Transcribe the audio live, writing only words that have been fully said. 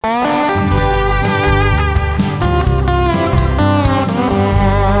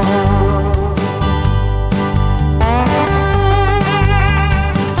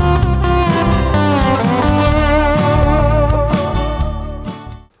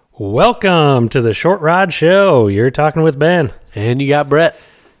Welcome to the Short Rod Show. You're talking with Ben. And you got Brett.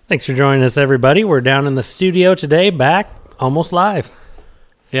 Thanks for joining us, everybody. We're down in the studio today, back almost live.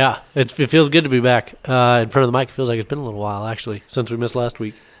 Yeah, it feels good to be back in front of the mic. It feels like it's been a little while, actually, since we missed last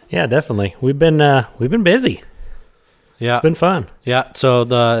week. Yeah, definitely. We've been busy. Yeah, It's been fun. yeah. So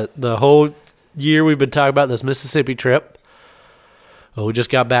the whole year we've been talking about this Mississippi trip. Well, we just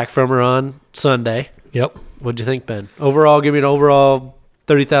got back from her on Sunday. Yep. What'd you think, Ben? Overall, give me an overall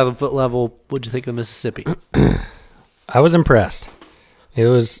 30,000 foot level. What'd you think of Mississippi? I was impressed. It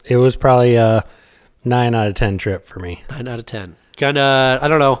was probably a 9 out of 10 trip for me. 9 out of 10. Kind of, I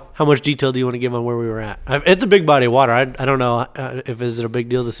don't know. How much detail do you want to give on where we were at? It's a big body of water. I don't know if is it a big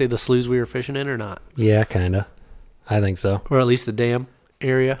deal to say the sloughs we were fishing in or not. Yeah, kind of. I think so. Or at least the dam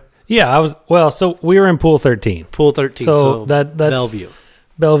area. Yeah, so we were in Pool 13. Pool 13. So that's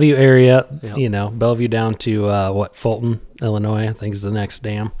Bellevue area, Yep. Bellevue down to Fulton, Illinois, I think is the next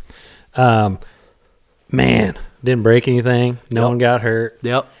dam. Man, didn't break anything. No one got hurt.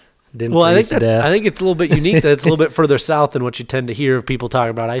 Yep. Didn't freeze to death. I think it's a little bit unique that it's a little bit further south than what you tend to hear of people talking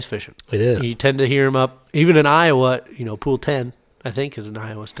about ice fishing. It is. You tend to hear them up, even in Iowa, Pool 10, I think, is in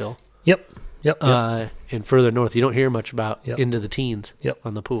Iowa still. Yep. And further north, you don't hear much about Yep. into the teens Yep.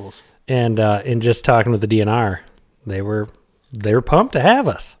 on the pools. And in just talking with the DNR, they were pumped to have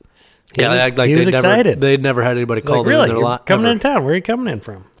us. He was excited. They'd never had anybody call them really? in their You're lot. coming ever. in town? Where are you coming in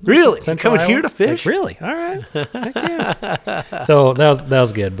from? Really? Central Coming Iowa? here to fish? Like, really? All right. Heck yeah. So that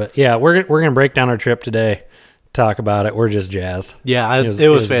was good. But yeah, we're gonna break down our trip today. Talk about it. We're just jazzed. Yeah, it was a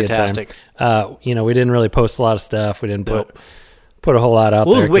good fantastic. time. We didn't really post a lot of stuff. We didn't put a whole lot out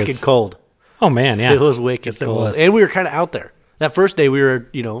Well, there. it was wicked cold. Oh man, yeah, It was wicked It cold. was. And we were kind of out there. That first day we were,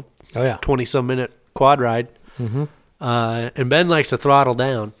 Oh yeah. 20-some minute quad ride. Mm-hmm. And Ben likes to throttle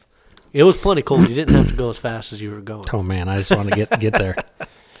down. It was plenty cold. You didn't have to go as fast as you were going. Oh man, I just want to get there.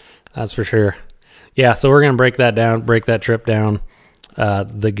 That's for sure. Yeah, so we're gonna break that trip down.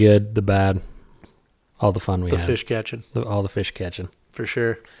 The good, the bad, all the fun we had. The fish catching. All the fish catching. For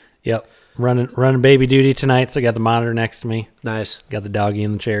sure. Yep. Running baby duty tonight, so I got the monitor next to me. Nice. Got the doggy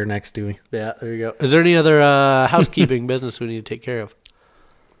in the chair next to me. Yeah, there you go. Is there any other housekeeping business we need to take care of?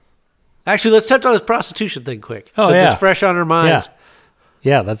 Actually, let's touch on this prostitution thing quick. Oh, since yeah. it's fresh on our minds.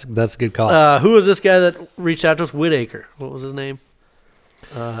 Yeah, that's a good call. Who was this guy that reached out to us? Whitaker. What was his name?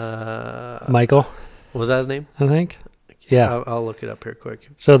 Michael, Was that his name? I think. Yeah. I'll look it up here quick.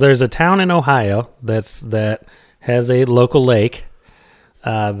 So there's a town in Ohio that has a local lake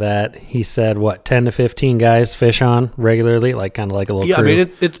that he said 10 to 15 guys fish on regularly, like kind of like a little Yeah, crew. I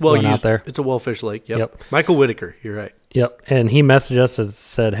mean it's well going used. out there. It's a well-fished lake. Yep. Michael Whitaker. You're right. Yep. And he messaged us and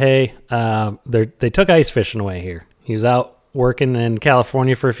said, "Hey, they took ice fishing away here. He was out working in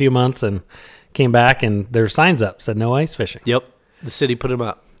California for a few months and came back, and there were signs up said no ice fishing." Yep. The city put him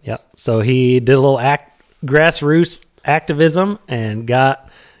up. Yep. So he did a little grassroots activism and got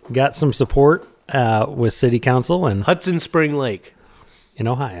some support with city council and Hudson Spring Lake in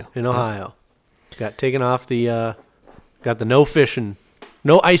Ohio. in Ohio. Got taken off the got the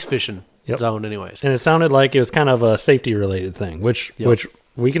no ice fishing Yep. zone anyways. And it sounded like it was kind of a safety related thing, which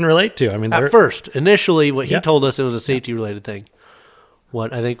we can relate to. I mean, At first, initially, what he Yep. told us it was a safety-related thing.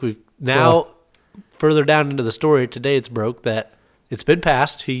 What I think we've now further down into the story today, it's broke that it's been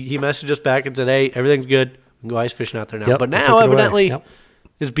passed. He messaged us back and said, "Hey, everything's good. We can go ice fishing out there now." Yep, but they now, took it away. evidently, Yep.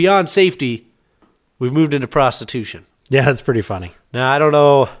 it's beyond safety. We've moved into prostitution. Yeah, it's pretty funny. Now I don't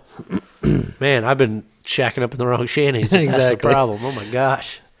know, man. I've been shacking up in the wrong shanties. That's the Exactly. problem. Oh my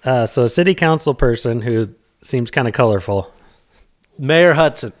gosh. So a city council person who seems kind of colorful.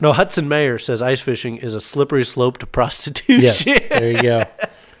 Hudson Mayor says ice fishing is a slippery slope to prostitution. Yes, there you go.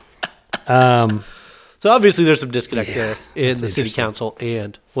 So obviously there's some disconnect there in that's the city interesting. council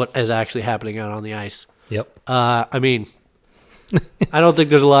and what is actually happening out on the ice. Yep. I mean, I don't think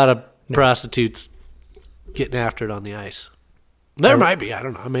there's a lot of prostitutes getting after it on the ice. There might be. I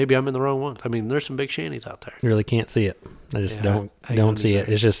don't know. Maybe I'm in the wrong ones. I mean, there's some big shanties out there. You really can't see it. I just Yeah, I don't see it.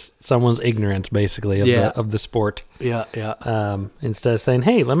 either. It's just someone's ignorance, basically, of the sport. Yeah. Instead of saying,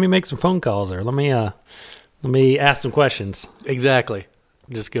 "Hey, let me make some phone calls," or let me ask some questions. Exactly.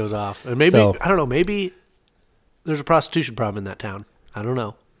 It just goes off. And maybe, So- I don't know, maybe there's a prostitution problem in that town. I don't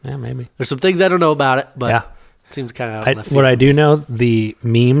know. Yeah, maybe. There's some things I don't know about it, but Yeah. it seems kind of out of left What field. I do know, the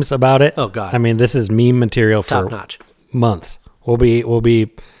memes about it. Oh, God. I mean, this is meme material for Top notch. months. We'll be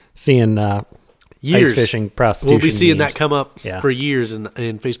seeing Years. ice fishing prostitution. We'll be seeing memes. that come up Yeah. for years in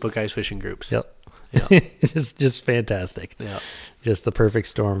Facebook ice fishing groups. Yep. Yeah. just fantastic. Yeah. Just the perfect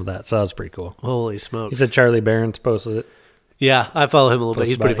storm of that. So that was pretty cool. Holy He smokes. said Charlie Barron's posted it. Yeah, I follow him a little bit. Posted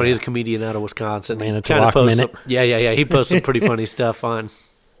He's pretty by- funny. yeah. He's a comedian out of Wisconsin. He Manitowoc kinda posts Minute. some- yeah. He posts some pretty funny stuff on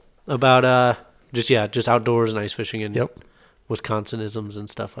about just outdoors and ice fishing and Yep. Wisconsinisms and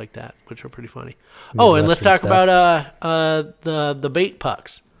stuff like that, which are pretty funny. Oh, and let's talk Midwestern about the bait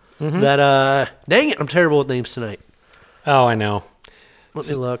pucks. That dang it, I'm terrible with names tonight. Oh, I know. Let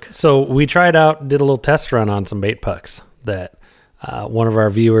me look. So we did a little test run on some bait pucks that one of our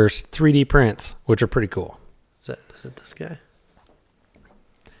viewers 3D prints, which are pretty cool. Is it this guy?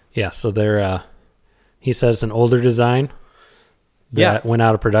 Yeah, so they're he says it's an older design that went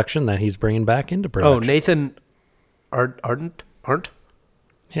out of production that he's bringing back into production. Oh, Nathan Ardent?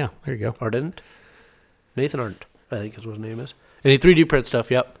 Yeah, there you go. Ardent? Nathan Ardent, I think is what his name is. And he 3D print stuff,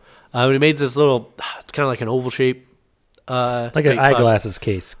 yep. And he made this little, it's kind of like an oval shape. Like bait an puck. eyeglasses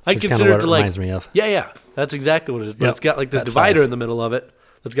case. I is kinda consider what it like, reminds me of. Yeah, that's exactly what it is. But Yep, it's got like this that divider size. in the middle of it.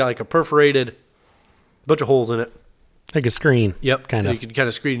 That's got like a perforated bunch of holes in it. Like a screen. Yep, Kind and of. you can kind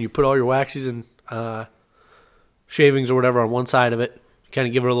of screen. You put all your waxies and shavings or whatever on one side of it. Kind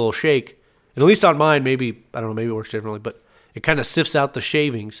of give it a little shake. And at least on mine, maybe I don't know, maybe it works differently, but it kind of sifts out the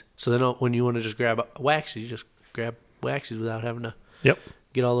shavings. So then when you want to just grab waxies, you just grab waxies without having to Yep.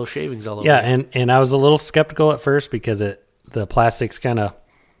 get all those shavings all over. Yeah, it. and I was a little skeptical at first because the plastic's kind of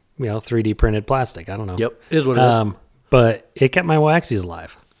 3D printed plastic. I don't know. Yep, it is what it is. But it kept my waxies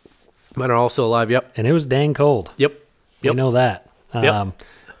alive, Mine are also alive. Yep, and it was dang cold. yep. You know that. Yep.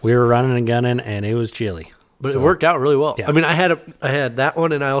 We were running and gunning, and it was chilly. But So, it worked out really well. Yeah. I mean, I had that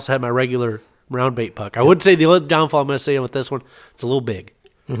one, and I also had my regular round bait puck. I would say the only downfall I'm going to say with this one, it's a little big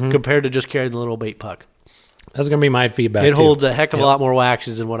compared to just carrying the little bait puck. That's gonna be my feedback. It too. holds a heck of a lot more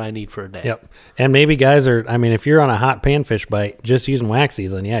waxes than what I need for a day. Yep. And maybe guys if you're on a hot panfish bite, just using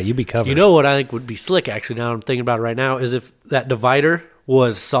waxies, then yeah, you'd be covered. You know what I think would be slick, actually, now I'm thinking about it right now, is if that divider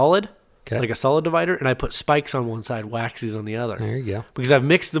was solid, Okay. like a solid divider, and I put spikes on one side, waxies on the other. There you go. Because I've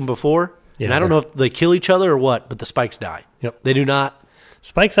mixed them before, and Yeah, I don't know if they kill each other or what, but the spikes die. Yep. They do not.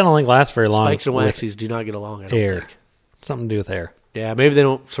 Spikes I don't think last very long. Spikes and with waxies do not get along, I don't air. think. Something to do with air. Yeah, maybe they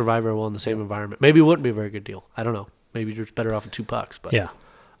don't survive very well in the same environment. Maybe it wouldn't be a very good deal. I don't know. Maybe you're better off with 2 pucks. But Yeah.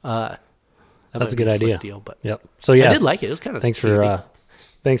 that That's might a be good slick idea. Deal, but Yep. So yeah, I did like it. It was kind of thanks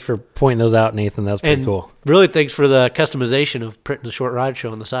for pointing those out, Nathan. That's pretty and cool. really, thanks for the customization of printing the short rod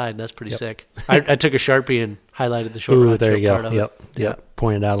show on the side. That's pretty sick. I took a Sharpie and highlighted the short Ooh, rod there show you go. part of Yep. it. Yep.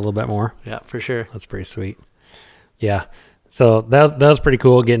 Pointed out a little bit more. Yeah, for sure. That's pretty sweet. Yeah. So that was pretty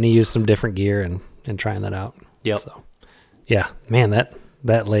cool getting to use some different gear and trying that out. Yep. So yeah, man,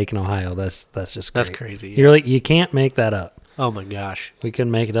 that lake in Ohio, that's just That's great. crazy. Yeah. You really you can't make that up. Oh my gosh, We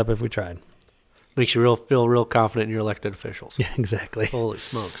couldn't make it up if we tried. makes you feel real confident in your elected officials. Yeah, exactly. Holy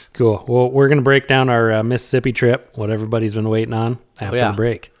smokes! Cool. Well, we're gonna break down our Mississippi trip, what everybody's been waiting on after yeah. the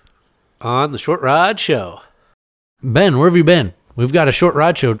break. On the short rod show, Ben, where have you been? We've got a short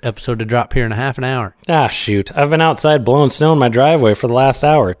rod show episode to drop here in a half an hour. Ah, shoot! I've been outside blowing snow in my driveway for the last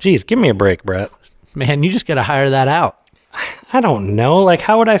hour. Jeez, give me a break, Brett. Man, you just got to hire that out. I don't know. Like,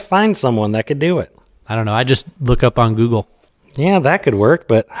 how would I find someone that could do it? I don't know. I just look up on Google. Yeah, that could work,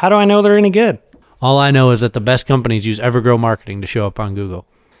 but how do I know they're any good? All I know is that the best companies use Evergrow Marketing to show up on Google.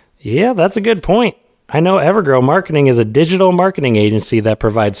 Yeah, that's a good point. I know Evergrow Marketing is a digital marketing agency that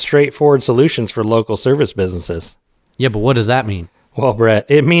provides straightforward solutions for local service businesses. Yeah, but what does that mean? Well, Brett,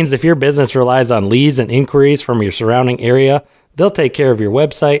 it means if your business relies on leads and inquiries from your surrounding area, they'll take care of your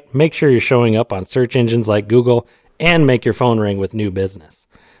website, make sure you're showing up on search engines like Google, and make your phone ring with new business.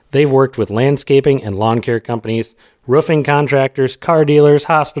 They've worked with landscaping and lawn care companies, roofing contractors, car dealers,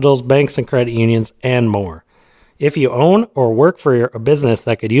 hospitals, banks and credit unions, and more. If you own or work for a business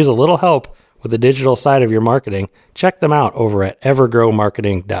that could use a little help with the digital side of your marketing, check them out over at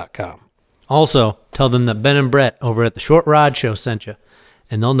evergrowmarketing.com. Also, tell them that Ben and Brett over at the Short Rod Show sent you,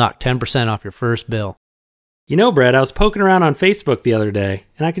 and they'll knock 10% off your first bill. You know, Brett, I was poking around on Facebook the other day,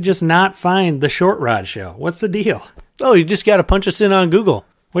 and I could just not find the Short Rod Show. What's the deal? Oh, you just got to punch us in on Google.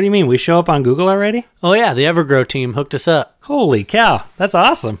 What do you mean? We show up on Google already? Oh, yeah, the Evergrow team hooked us up. Holy cow. That's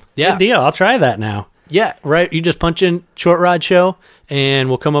awesome. Yeah. Good deal. I'll try that now. Yeah, right. You just punch in Short Rod Show, and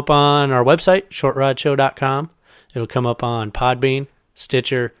we'll come up on our website, shortrodshow.com. It'll come up on Podbean,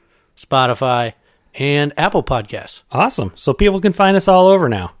 Stitcher, Spotify, and Apple Podcasts. Awesome. So people can find us all over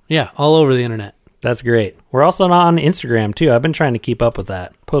now. Yeah, all over the internet. That's great. We're also on Instagram, too. I've been trying to keep up with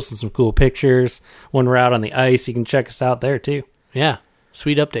that. Posting some cool pictures. When we're out on the ice, you can check us out there, too. Yeah,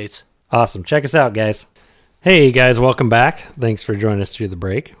 sweet updates. Awesome. Check us out, guys. Hey, guys. Welcome back. Thanks for joining us through the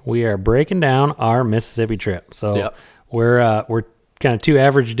break. We are breaking down our Mississippi trip. So Yep. we're kind of two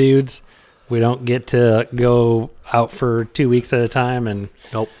average dudes. We don't get to go out for 2 weeks at a time and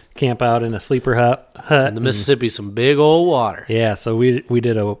Nope. camp out in a sleeper hut. And the Mississippi's some big old water. Yeah, so we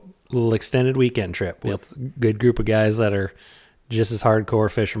did a little extended weekend trip with a good group of guys that are just as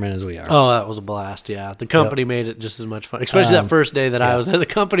hardcore fishermen as we are. Oh, that was a blast. Yeah, the company made it just as much fun, especially that first day that I was there. The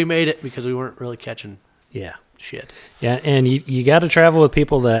company made it because we weren't really catching Yeah. shit. Yeah, and you got to travel with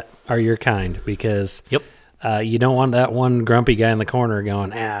people that are your kind because Yep. you don't want that one grumpy guy in the corner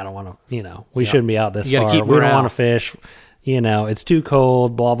going, I don't want to, we shouldn't be out this You gotta far. keep We don't morale. want to fish. It's too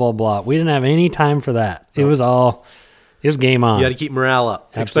cold, blah, blah, blah. We didn't have any time for that. It was game on. You got to keep morale up,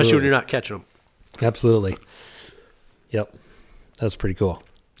 especially Absolutely. when you're not catching them. Absolutely. Yep. That's pretty cool.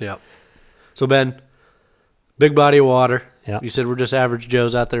 Yep. So, Ben, big body of water. Yep. You said we're just average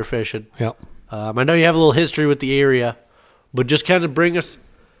Joes out there fishing. Yep. I know you have a little history with the area, but just kind of bring us.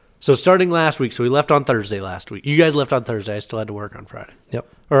 So, starting last week, so we left on Thursday last week. You guys left on Thursday. I still had to work on Friday. Yep.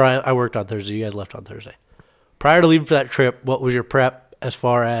 Or I worked on Thursday. You guys left on Thursday. Prior to leaving for that trip, what was your prep as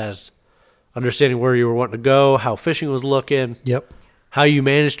far as understanding where you were wanting to go, how fishing was looking, Yep. how you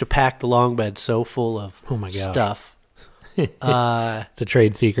managed to pack the long bed so full of Oh my gosh. stuff? It's a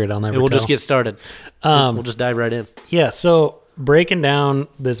trade secret I'll never And we'll tell. just get started. We'll just dive right in. Yeah, so breaking down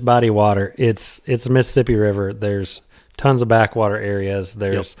this body of water, it's the Mississippi River. There's tons of backwater areas.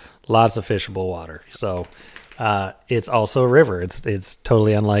 There's lots of fishable water. So it's also a river. It's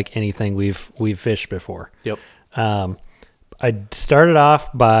totally unlike anything we've fished before. Yep. I started off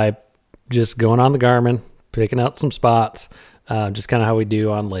by just going on the Garmin, picking out some spots, just kind of how we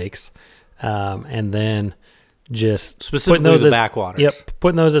do on lakes, and then just Specifically putting those the as backwaters. Yep,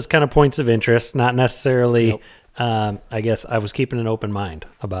 putting those as kind of points of interest, not necessarily. I guess I was keeping an open mind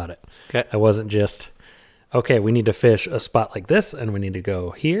about it. Okay. I wasn't just okay. We need to fish a spot like this, and we need to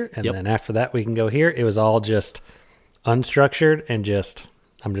go here, and Yep. then after that we can go here. It was all just unstructured and just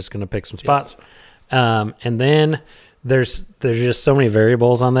I'm just going to pick some spots, and then there's just so many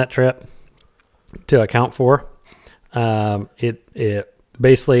variables on that trip to account for. It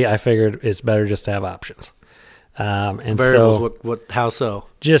basically I figured it's better just to have options. And Variables, so how so?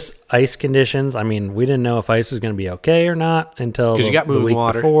 just ice conditions. I mean, we didn't know if ice was going to be okay or not until Because you got the moving week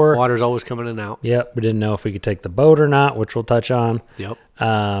water. before. Water's always coming in and out. Yep, we didn't know if we could take the boat or not, which we'll touch on. Yep.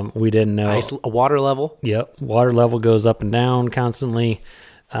 We didn't know. Water level. Yep, water level goes up and down constantly.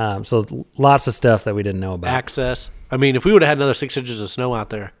 So lots of stuff that we didn't know about. Access. I mean, if we would have had another 6 inches of snow out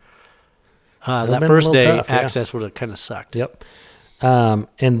there, that been a first little day, tough, yeah. access would have kind of sucked. Yep. And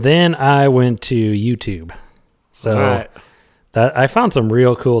then I went to YouTube. So All right. that I found some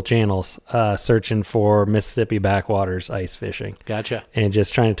real cool channels searching for Mississippi backwaters ice fishing. Gotcha. And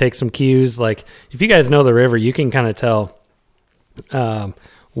just trying to take some cues. Like, if you guys know the river, you can kind of tell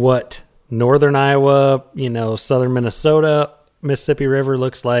what northern Iowa, southern Minnesota, Mississippi River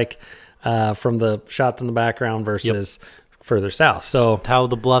looks like from the shots in the background versus further south. So How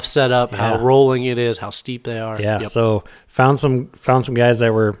the bluff's set up, how Yeah. rolling it is, how steep they are. yeah, Yep. so found some guys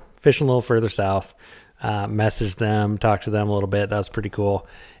that were fishing a little further south. Messaged them, talked to them a little bit. That was pretty cool.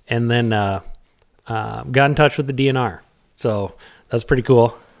 And then got in touch with the DNR. So that was pretty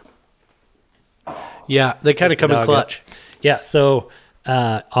cool. Yeah, they kind of come in Dog clutch. Yeah, so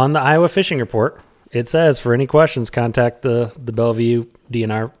on the Iowa Fishing Report, it says for any questions, contact the Bellevue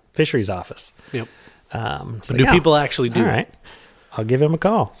DNR Fisheries Office. Yep. So Do yeah. people actually do All it? right. I'll give him a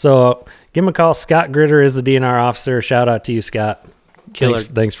call. So give him a call. Scott Gritter is the DNR officer. Shout out to you, Scott. Killer.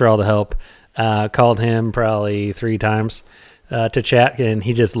 Thanks for all the help. Called him probably 3 times to chat, and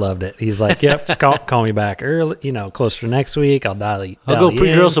he just loved it. He's like, "Yep, just call me back early. Closer to next week. I'll dial you. I'll go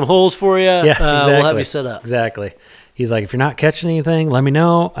pre-drill some holes for you. Yeah, exactly. We'll have you set up. Exactly. He's like, if you're not catching anything, let me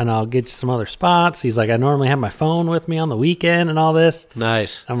know, and I'll get you some other spots. He's like, I normally have my phone with me on the weekend and all this.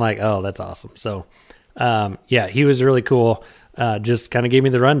 Nice. I'm like, oh, that's awesome. So, yeah, he was really cool. Just kind of gave me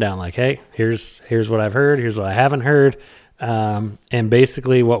the rundown, like, hey, here's what I've heard, here's what I haven't heard, and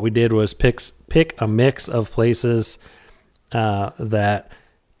basically what we did was pick a mix of places that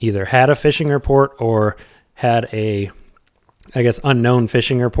either had a fishing report or had a, I guess, unknown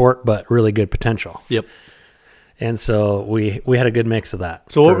fishing report, but really good potential. Yep. And so we had a good mix of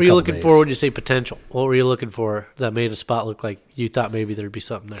that. So what for a were you couple looking days. for when you say potential? What were you looking for that made a spot look like you thought maybe there'd be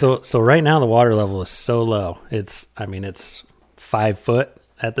something there? So right now the water level is so low. It's 5 foot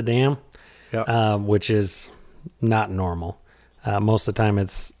at the dam, Yeah. which is not normal. Most of the time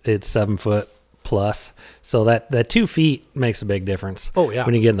it's 7 foot plus. So that 2 feet makes a big difference. Oh, yeah.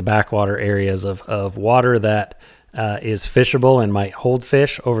 When you get in the backwater areas of water that is fishable and might hold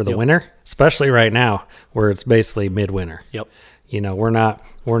fish over the winter, especially right now where it's basically midwinter. Yep. We're not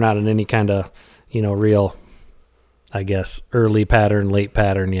in any kind of, real, I guess, early pattern, late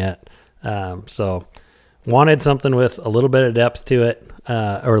pattern yet. So wanted something with a little bit of depth to it,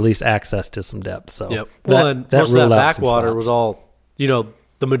 or at least access to some depth. So Yep. Well, and most of that ruled out some backwater spots. was all,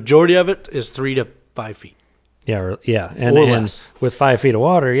 the majority of it is 3 to 5 feet. Yeah. Or And less. with 5 feet of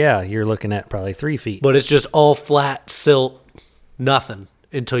water, yeah, you're looking at probably 3 feet. But it's just all flat silt, nothing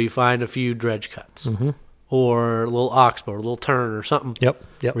until you find a few dredge cuts or a little oxbow or a little turn or something. Yep.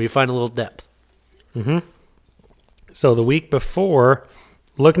 Where you find a little depth. So the week before,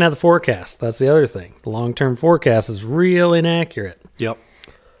 looking at the forecast, that's the other thing. The long-term forecast is real inaccurate. Yep.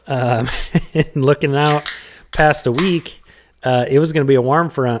 Looking out past a week, it was going to be a warm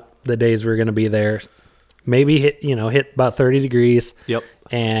front the days we were going to be there. Maybe hit about 30 degrees. Yep.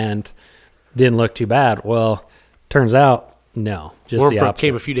 And didn't look too bad. Well, turns out, no. Just Warm the front opposite.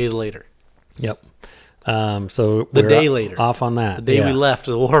 came a few days later. Yep. So The we're day later. off on that. The day we left,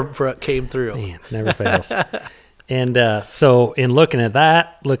 the warm front came through. Man, never fails. And so in looking at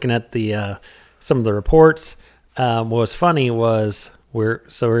that, looking at the some of the reports, what was funny was we're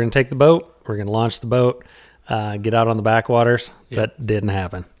going to take the boat, we're going to launch the boat, get out on the backwaters. That didn't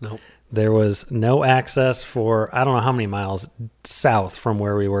happen. Nope. There was no access for I don't know how many miles south from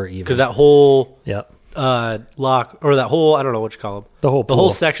where we were even. Because that whole Yep. lock, or that whole, I don't know what you call them. The whole whole pool.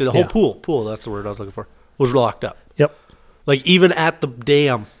 section, the Yeah. whole pool, that's the word I was looking for, was locked up. Yep. Like even at the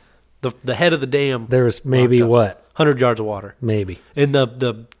dam, the head of the dam, There was maybe locked up. what? 100 yards of water. Maybe. And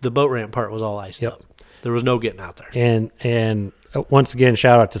the boat ramp part was all iced Yep. up. There was no getting out there. And once again,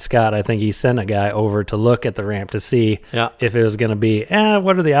 shout out to Scott. I think he sent a guy over to look at the ramp to see Yeah. if it was going to be,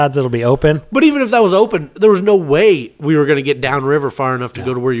 what are the odds it'll be open? But even if that was open, there was no way we were going to get downriver far enough to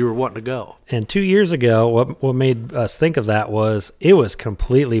go to where you were wanting to go. And 2 years ago, what made us think of that was it was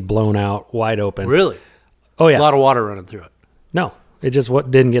completely blown out, wide open. Really? Oh, yeah. A lot of water running through it. No, it just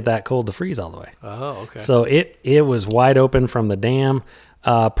didn't get that cold to freeze all the way. Oh, okay. So it was wide open from the dam,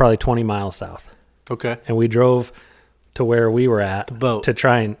 probably 20 miles south. Okay. And we drove to where we were at boat. to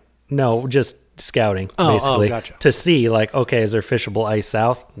try and just scouting Oh, basically gotcha. to see like, okay, is there fishable ice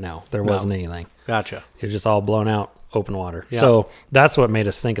south? No, there wasn't anything. Gotcha. It was just all blown out open water. Yeah. So that's what made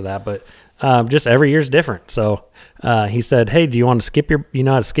us think of that. But just every year's different. So he said, "Hey, do you want to you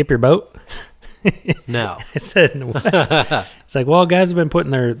know how to skip your boat?" No. I said, "What?" It's like, well, guys have been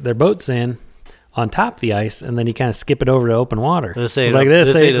putting their boats in on top of the ice, and then you kind of skip it over to open water. This It's ain't like a-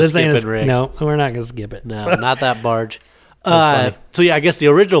 this ain't a ain't skipping rig. No, we're not going to skip it. No, So- not that barge. funny. So yeah, I guess the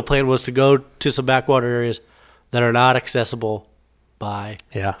original plan was to go to some backwater areas that are not accessible by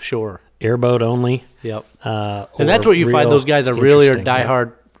yeah, shore. airboat only. Yep. And And that's what you find. Those guys that really are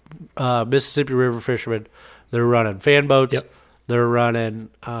diehard Mississippi River fishermen. They're running fan boats. Yep. They're running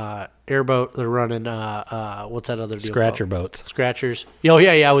airboat. They're running what's that other deal? Scratcher called? boats. Scratchers. Oh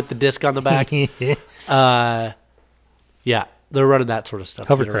yeah, with the disc on the back. Yeah, they're running that sort of stuff.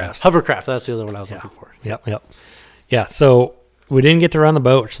 Hovercrafts. Hovercraft. That's the other one I was looking for. Yep. Yeah, so we didn't get to run the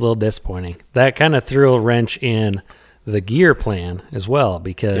boat, which is a little disappointing. That kind of threw a wrench in the gear plan as well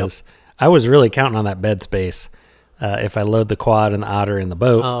because I was really counting on that bed space. If I load the quad and the otter in the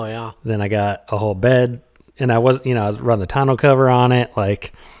boat, Oh yeah. then I got a whole bed, and I was run the tonneau cover on it,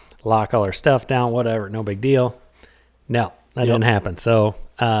 like lock all our stuff down, whatever, no big deal. No, that didn't happen. So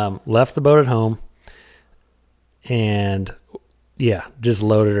left the boat at home, and just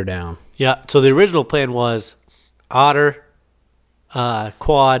loaded her down. Yeah. So the original plan was otter,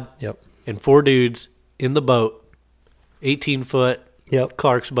 quad, Yep. and 4 dudes in the boat, 18-foot Yep.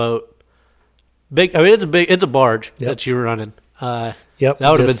 Clark's boat. Big. I mean, it's a barge Yep. that you're running. Yep. That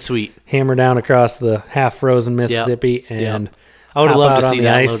would have been Just sweet. hammer down across the half frozen Mississippi and I would have hop loved out to on see the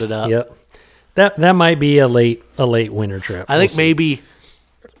that ice. loaded up. Yep. That might be a late winter trip. I think We'll see. maybe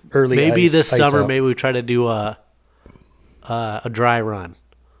early this ice summer out. maybe we try to do a dry run.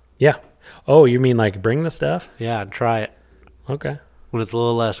 Yeah. Oh, you mean like bring the stuff? Yeah, and try it Okay. when it's a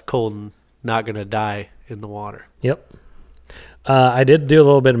little less cold and not going to die in the water. Yep. I did do a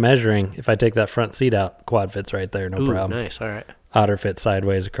little bit of measuring. If I take that front seat out, quad fits right there, no Ooh, problem. nice. All right. Otter fits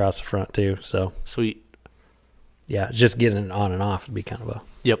sideways across the front too. So Sweet. yeah, just getting it on and off would be kind of a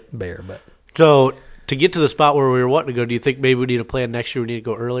Yep. bear, but So to get to the spot where we were wanting to go, do you think maybe we need a plan next year? We need to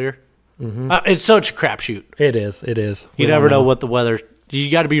go earlier. Mm-hmm. It's such a crapshoot. it is. You never know what the weather. You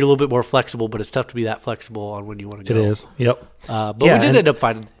got to be a little bit more flexible, but it's tough to be that flexible on when you want to It go. is. Yep. But Yeah, we did and- end up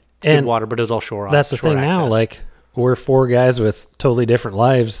finding good and water, but it was all shore. That's the shore thing now. access. Like we're 4 guys with totally different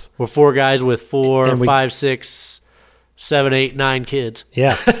lives. we're 4 guys with 4, And we- 5, 6, 7, 8, 9 kids.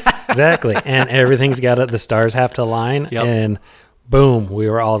 Yeah, exactly. And everything's got it. The stars have to align. Yep. And boom, we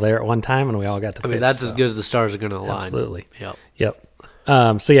were all there at one time, and we all got to. I mean, fish, that's so. as good as the stars are going to align. Absolutely. Yep. Yep.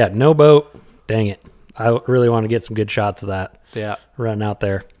 So yeah, no boat. Dang it. I really want to get some good shots of that Yeah. running out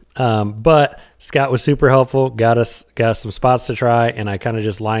there. But Scott was super helpful. Got us some spots to try, and I kind of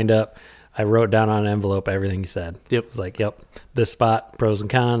just lined up. I wrote down on an envelope everything he said. Yep. It was like, yep, this spot, pros and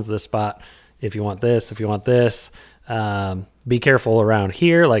cons. This spot, if you want this, if you want this. Be careful around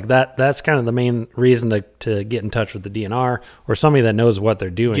here. Like that's kind of the main reason to get in touch with the DNR or somebody that knows what they're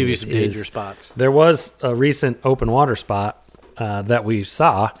doing. Give you some danger spots. There was a recent open water spot that we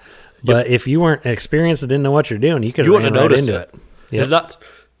saw, but if you weren't experienced and didn't know what you're doing, you could have ran right into it. It's not.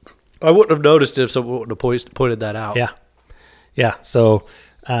 I wouldn't have noticed it if someone wouldn't have pointed that out. Yeah. So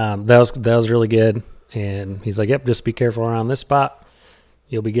that was really good. And he's like, "Yep, just be careful around this spot.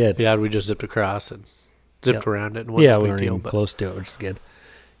 You'll be good." Yeah, we just zipped across and zipped around it. And we weren't even close to it, which is good.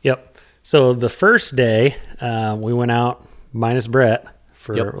 Yep. So the first day, we went out minus Brett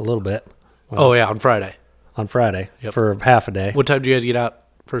for a little bit. Well, on Friday. On Friday for half a day. What time did you guys get out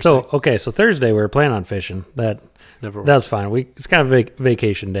first? So Thursday we were planning on fishing. That was fine. It's kind of a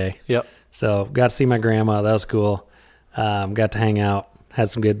vacation day. Yep. So got to see my grandma. That was cool. Got to hang out. Had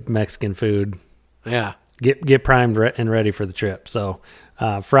some good Mexican food. Yeah. Get primed and ready for the trip. So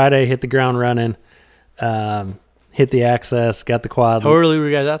Friday hit the ground running. Hit the access. Got the quad. How early were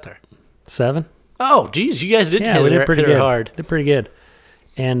you guys out there? 7. Oh, geez, you guys did. Yeah, we did pretty good. Hard. Did pretty good,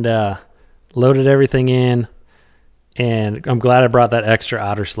 and loaded everything in. And I'm glad I brought that extra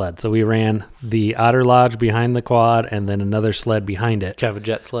otter sled. So we ran the otter lodge behind the quad, and then another sled behind it. Kind of a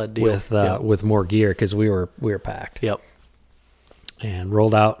jet sled deal with more gear because we were packed. Yep. And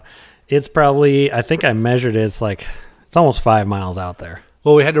rolled out. It's probably, I think I measured it. It's almost 5 miles out there.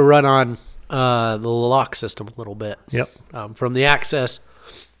 Well, we had to run on the lock system a little bit. Yep. From the access.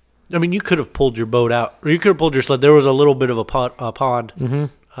 I mean, you could have pulled your boat out, or you could have pulled your sled. There was a little bit of a pond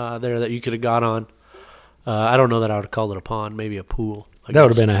there that you could have got on. I don't know that I would call it a pond, maybe a pool. That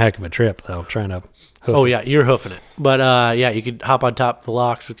would have been a heck of a trip, though, trying to hoof it. Yeah, you're hoofing it. But, you could hop on top of the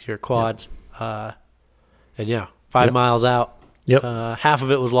locks with your quads. Yep. 5 miles out. Yep. Half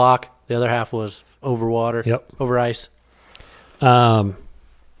of it was lock. The other half was over water. Yep. Over ice.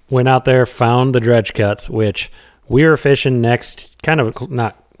 Went out there, found the dredge cuts, which we were fishing next, kind of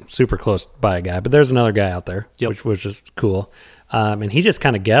not super close by a guy, but there's another guy out there, which is cool. And he just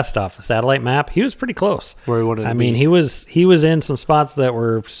kind of guessed off the satellite map. He was pretty close. Where he wanted to be. I mean, he was in some spots that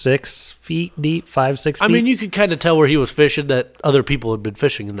were 6 feet deep, 5-6 feet. I mean, you could kind of tell where he was fishing that other people had been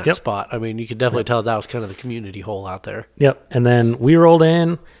fishing in that spot. I mean, you could definitely tell that was kind of the community hole out there. Yep. And then we rolled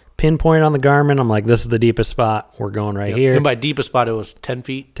in, pinpoint on the Garmin. I'm like, this is the deepest spot. We're going right here. And by deepest spot, it was 10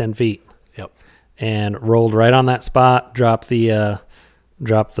 feet? 10 feet. Yep. And rolled right on that spot, dropped the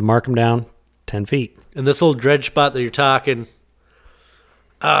Markham down 10 feet. And this little dredge spot that you're talking,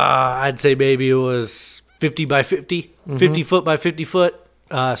 I'd say maybe it was 50 by 50, 50 foot by 50 foot.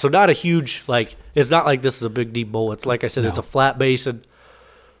 So not a huge, it's not like this is a big deep bowl. It's like I said, It's a flat basin,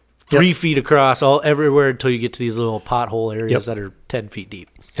 3 feet across, everywhere until you get to these little pothole areas that are 10 feet deep.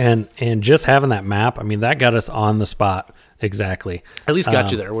 And just having that map, I mean, that got us on the spot exactly. At least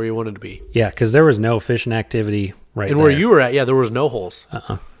got you there where you wanted to be. Yeah, because there was no fishing activity right there. And where you were at, there was no holes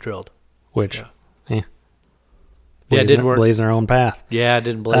drilled. Which, it didn't work. Blazing our own path. Yeah, it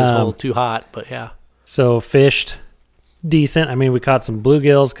didn't blaze hole too hot, but yeah. So fished decent. I mean, we caught some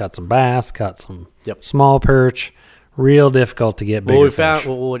bluegills, caught some bass, caught some small perch. Real difficult to get bigger fish.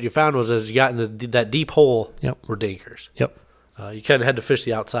 What you found was as you got in that deep hole were dinkers. Yep. You kind of had to fish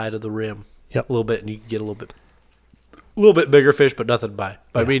the outside of the rim a little bit, and you could get a little bit bigger fish, but nothing by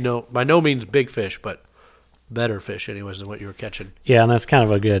no means big fish, but better fish anyways than what you were catching. Yeah, and that's kind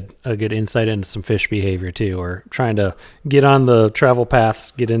of a good insight into some fish behavior too. We're trying to get on the travel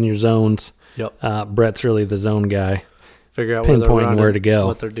paths, get in your zones. Yep. Brett's really the zone guy. Figure out pinpointing where to go,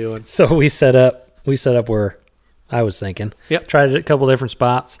 what they're doing. So we set up where I was thinking. Yep. Tried a couple different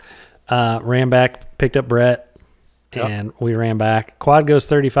spots. Ran back, picked up Brett. And we ran back. Quad goes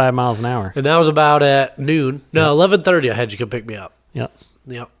 35 miles an hour. And that was about at noon. No, 11:30 I had you come pick me up. Yep.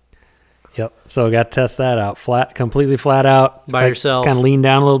 Yep. So I got to test that out. Completely flat out. By yourself. Kind of leaned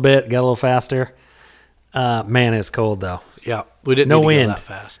down a little bit, got a little faster. Man, it's cold though. Yeah. We didn't no need to wind go that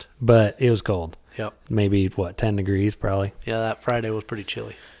fast. But it was cold. Yep. Maybe 10 degrees probably. Yeah, that Friday was pretty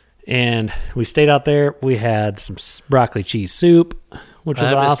chilly. And we stayed out there. We had some broccoli cheese soup, which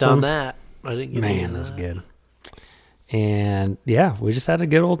was awesome. I missed on that. I didn't get Man, that's good. And we just had a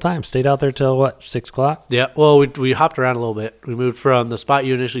good old time. Stayed out there till 6 o'clock? Yeah. Well, we hopped around a little bit. We moved from the spot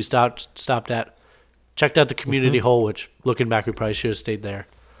you initially stopped at, checked out the community hole, which looking back we probably should have stayed there.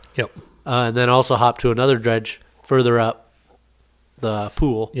 Yep. And then also hopped to another dredge further up the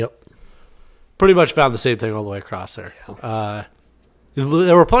pool. Yep. Pretty much found the same thing all the way across there. Yeah.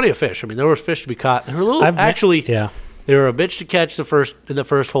 There were plenty of fish. I mean, there was fish to be caught. They were they were a bitch to catch in the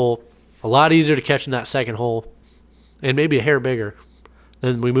first hole. A lot easier to catch in that second hole. And maybe a hair bigger.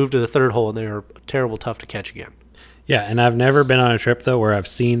 Then we moved to the third hole, and they were terrible tough to catch again. Yeah, and I've never been on a trip, though, where I've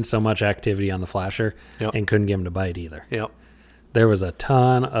seen so much activity on the flasher Yep. and couldn't get them to bite either. Yep. There was a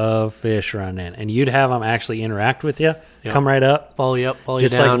ton of fish running, and you'd have them actually interact with you, Yep. come right up, Follow you up, follow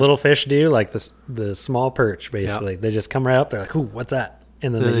just you down. like little fish do, like the small perch, basically. They just come right up, they're like, ooh, what's that?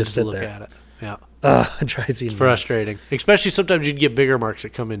 And then And they just sit look there. at it. Yeah. Ugh, it drives you nuts. Frustrating. Especially sometimes you'd get bigger marks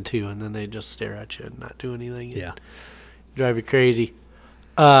that come in too, and then they just stare at you and not do anything. Yeah. Drive you crazy.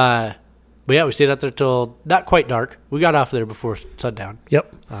 But yeah, we stayed out there till not quite dark. We got off there before sundown.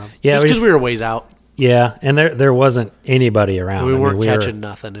 Yep. Yeah, just we because we were ways out. Yeah, and there wasn't anybody around. We I mean, weren't we catching were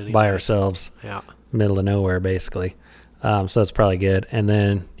nothing anyway. by ourselves, Yeah. middle of nowhere, basically. So that's probably good. And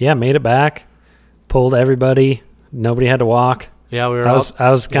then, yeah, made it back, pulled everybody. Nobody had to walk. Yeah, we were I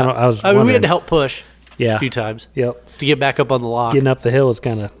out. was kind of, I was I mean, we had wondering. to help push Yeah. a few times Yep. to get back up on the lock. Getting up the hill was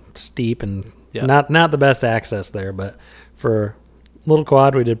kind of steep and Yeah. not the best access there, but for little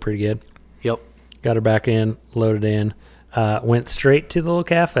quad, we did pretty good. Yep. Got her back in, loaded in, went straight to the little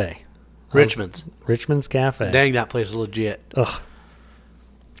cafe. Richmond's Cafe. Dang, that place is legit. Ugh.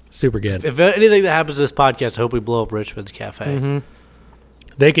 Super good. If anything that happens to this podcast, I hope we blow up Richmond's Cafe. Mm-hmm.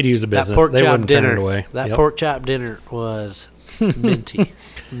 They could use a business. That pork They chop wouldn't turn it dinner. away. That Yep. pork chop dinner was minty.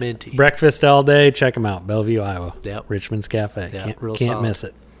 Minty. Breakfast all day. Check them out. Bellevue, Iowa. Yep. Richmond's Cafe. Yeah, real Can't solid. miss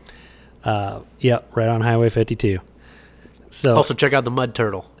it. Yep, right on Highway 52. So Also, check out the mud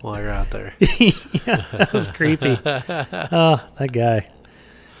turtle while you're out there. yeah, that was creepy. Oh, that guy.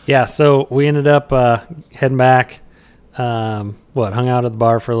 Yeah, so we ended up heading back. Hung out at the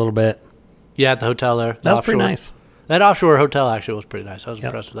bar for a little bit. Yeah, at the hotel there. That was pretty nice. That offshore hotel actually was pretty nice. I was Yep.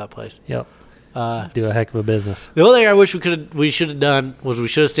 impressed with that place. Yep. Do a heck of a business. The only thing I wish we should have done was we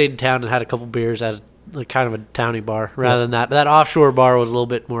should have stayed in town and had a couple beers at like kind of a towny bar rather than that. That offshore bar was a little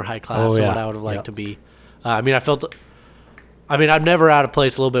bit more high class Oh, than yeah. what I would have liked Yep. to be. I'm never out of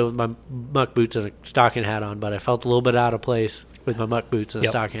place a little bit with my muck boots and a stocking hat on, but I felt a little bit out of place with my muck boots and a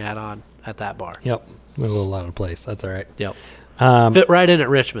Yep. stocking hat on at that bar. Yep. We're a little out of place. That's all right. Yep. Um, Fit right in at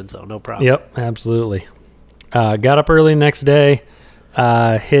Richmond's though, no problem. Yep, absolutely. Got up early next day,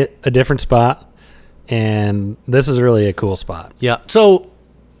 hit a different spot, and this is really a cool spot. Yeah. So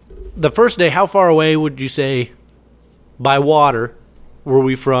the first day, how far away would you say by water were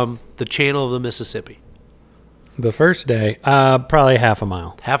we from the channel of the Mississippi? The first day, probably half a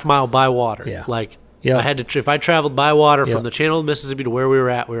mile. Half a mile by water. Yeah. Like Yep. I had to if I traveled by water Yep. from the channel of the Mississippi to where we were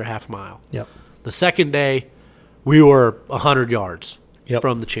at, we were half a mile. Yep. The second day, we were 100 yards Yep.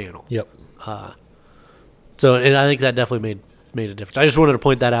 from the channel. Yep. So, and I think that definitely made a difference. I just wanted to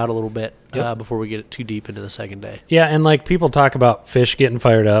point that out a little bit Yep. before we get too deep into the second day. Yeah, and like people talk about fish getting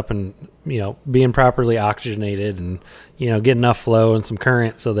fired up and being properly oxygenated and get enough flow and some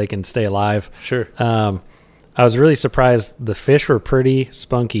current so they can stay alive. Sure. I was really surprised the fish were pretty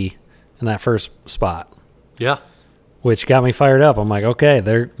spunky in that first spot, Yeah. which got me fired up. I'm like, okay,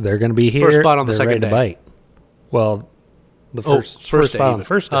 they're going to be here. First spot on the They're second ready day. to bite. Well, the first day spot on even. the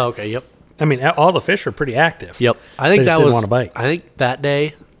first day. Oh, okay. Yep. I mean, all the fish were pretty active. Yep. I think They just that didn't was. wanna bite. I think that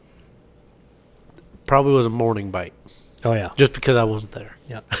day probably was a morning bite, Oh yeah. just because I wasn't there.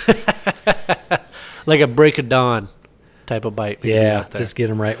 Yep. Like a break of dawn type of bite. when you get Yeah. out there. Just get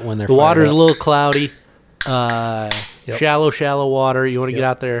them right when they're. the fired water's up. a little cloudy. Yep. Shallow water. You want to get Yep.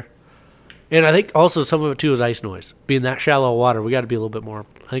 out there. And I think also some of it too is ice noise. Being that shallow water, we got to be a little bit more.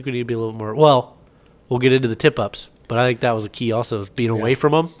 I think we need to be a little more. Well, we'll get into the tip ups, but I think that was a key also is being away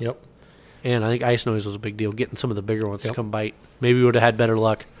from them. Yep. And I think ice noise was a big deal. Getting some of the bigger ones to Yep. come bite. Maybe we would have had better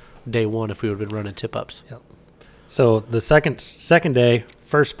luck day one if we would have been running tip ups. Yep. So the second day,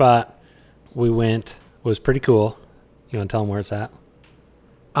 first spot we went was pretty cool. You want to tell them where it's at?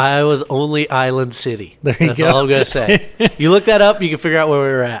 I was only Island City. There you That's go. all I'm gonna say. You look that up, you can figure out where we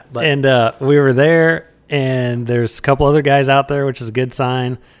were at. But And we were there, and there's a couple other guys out there, which is a good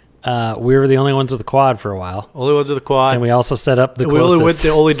sign. We were the only ones with the quad for a while, only ones with the quad. and we also set up the we closest. only went the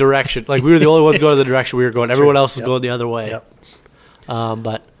only direction. Like we were the only ones going the direction we were going. Everyone else was Yep. going the other way. Yep.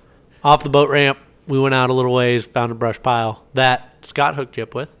 But off the boat ramp, we went out a little ways, found a brush pile that Scott hooked you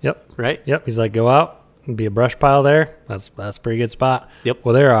up with, Yep. right? Yep. He's like, go out and be a brush pile there. That's a pretty good spot. Yep.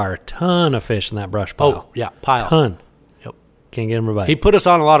 Well, there are a ton of fish in that brush pile. Oh, yeah, pile. Ton. Yep. Can't get them to bite. He put us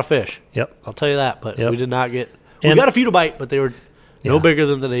on a lot of fish. Yep. I'll tell you that. But Yep. we did not get. We And- got a few to bite, but they were no Yeah. bigger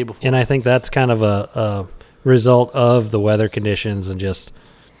than the day before. And I think that's kind of a result of the weather conditions and just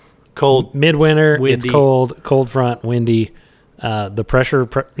Cold. midwinter. Windy. It's cold front, windy. The pressure,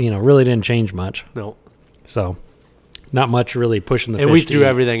 really didn't change much. No. So, not much really pushing the And fish. we to threw eat.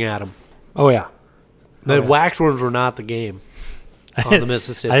 everything at them. Oh yeah, The yeah. waxworms were not the game on the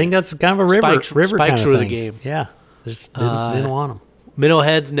Mississippi. I think that's kind of a river Spikes kind of were the thing. game. Yeah, just didn't want them. Minnow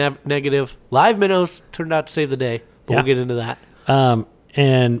heads negative. Live minnows turned out to save the day. But we'll get into that.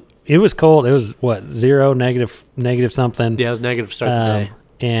 And it was cold. It was what, negative something. Yeah, it was negative to start the day.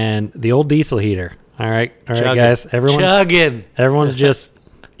 And the old diesel heater. All right, Chugging. guys. Everyone's just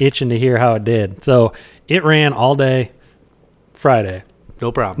itching to hear how it did. So it ran all day Friday.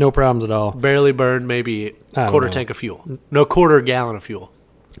 No problem. No problems at all. Barely burned maybe a quarter tank of fuel. No, quarter gallon of fuel.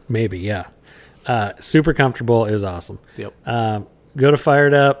 Maybe, yeah. Super comfortable. It was awesome. Yep. Go to fire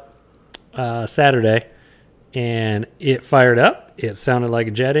it up Saturday, and it fired up. It sounded like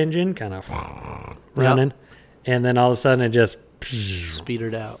a jet engine, kind of running. Yep. And then all of a sudden it just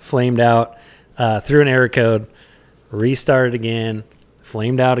speedered out. Flamed out, threw an error code, restarted again,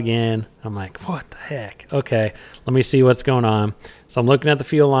 flamed out again. I'm like, what the heck? Okay, let me see what's going on. So I'm looking at the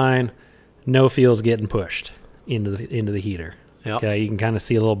fuel line. No fuel's getting pushed into the heater. Yep. Okay, you can kind of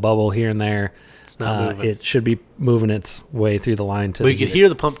see a little bubble here and there. It's not moving. It should be moving its way through the line to. But you can hear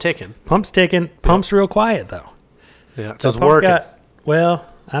the pump ticking. Pump's ticking. Pump's real quiet though. Yeah, so it's working. Well,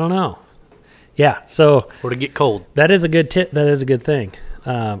 I don't know. Yeah, so or to get cold. That is a good tip. That is a good thing.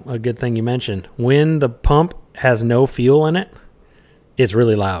 A good thing you mentioned. When the pump has no fuel in it, it's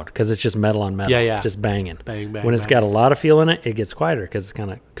really loud because it's just metal on metal. Yeah. Just banging. Bang. When it's got a lot of fuel in it, it gets quieter because it's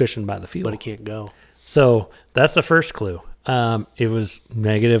kind of cushioned by the fuel. But it can't go. So that's the first clue. It was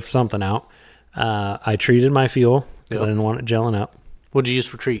negative something out. I treated my fuel because I didn't want it gelling up. What'd you use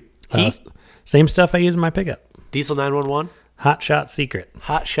for treat? Heat? Same stuff I use in my pickup. Diesel 911? Hot Shot Secret.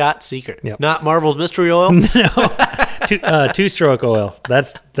 Hot Shot Secret. Yep. Not Marvel's Mystery Oil? No. Two-stroke oil.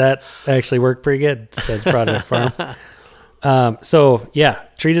 That actually worked pretty good, says Project Farm. So, yeah,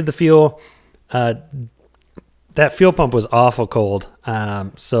 treated the fuel. That fuel pump was awful cold.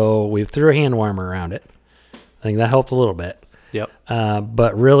 So we threw a hand warmer around it. I think that helped a little bit. Yep.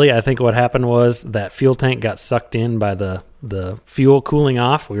 But really, I think what happened was that fuel tank got sucked in by the fuel cooling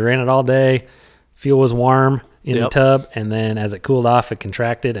off. We ran it all day. Fuel was warm in the tub, and then as it cooled off, it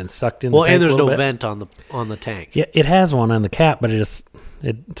contracted and sucked in the tank. Well, and there's no bit. vent on the tank. Yeah, it has one on the cap, but it's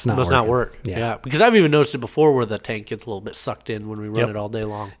not. Must working. not work. Yeah, because I've even noticed it before where the tank gets a little bit sucked in when we run it all day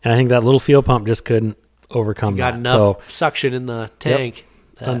long. And I think that little fuel pump just couldn't overcome got that. enough suction in the tank.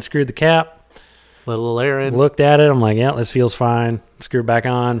 Unscrewed the cap, let a little air in. Looked at it. I'm like, yeah, this feels fine. Screwed back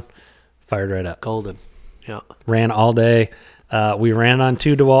on. Fired right up. Golden. Yeah. Ran all day. We ran on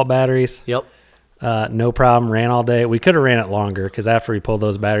 2 DeWalt batteries. Yep. No problem. Ran all day. We could have ran it longer because after we pulled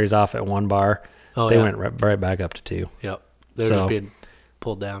those batteries off at 1 bar, they went right back up to 2. Yep. They're just being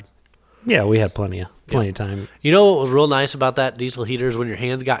pulled down. Yeah, we had plenty of time. You know what was real nice about that diesel heater is when your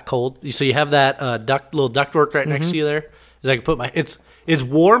hands got cold. So you have that little ductwork right next to you there. Is I can put it's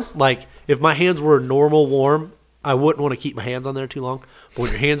warm. Like if my hands were normal warm, I wouldn't want to keep my hands on there too long. But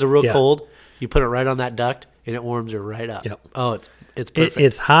when your hands are real cold, you put it right on that duct and it warms you right up. Yep. Oh, it's perfect.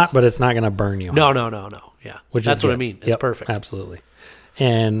 It's hot, but it's not going to burn you. No. Yeah. That's what I mean. It's perfect. Absolutely.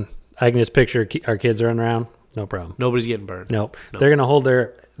 And I can just picture our kids running around. No problem. Nobody's getting burned. Nope. They're going to hold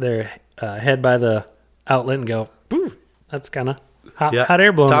their head by the outlet and go, "Ooh, that's kind of hot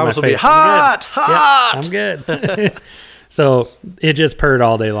air blowing Thomas in my will face. be hot. I'm good. So it just purred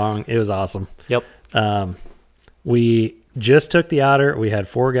all day long. It was awesome. Yep. We just took the Otter. We had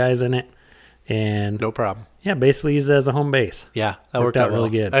 4 guys in it. And no problem. Yeah, basically used it as a home base. Yeah, that worked out really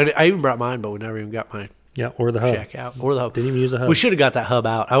good. I even brought mine, but we never even got mine. Yeah, or the hub. Check out. Or the hub. Didn't even use the hub. We should have got that hub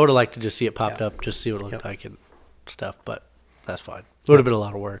out. I would have liked to just see it popped up, just see what it looked like and stuff, but that's fine. It would have been a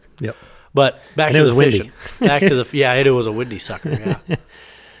lot of work. Yep. But back to the fishing. Back to the it was a windy sucker, yeah.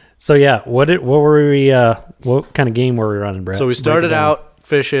 So yeah, what were we what kind of game were we running, Brett? So we started out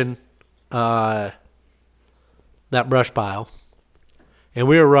fishing that brush pile. And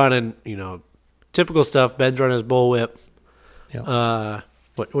we were running, typical stuff. Ben's running his bullwhip. Yep.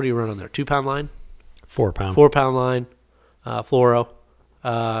 What do you run on there? 2-pound line? 4 pound. 4-pound line. Fluoro.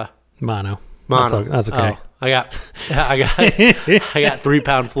 Mono. Mono. That's okay. Oh, I got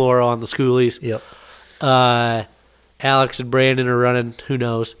 3-pound fluoro on the schoolies. Yep. Alex and Brandon are running, who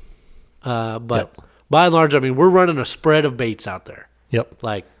knows. But by and large, I mean, we're running a spread of baits out there. Yep.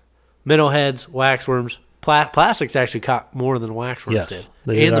 Like minnow heads, waxworms. Plastics actually caught more than waxworms did.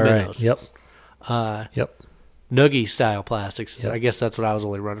 They and did the all minnows. Right. Yep. Nuggy style plastics. Yep. I guess that's what I was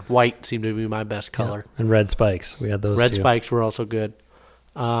only running. White seemed to be my best color. Yep. And red spikes. We had those Red too. spikes were also good.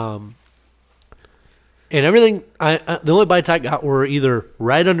 And everything, the only bites I got were either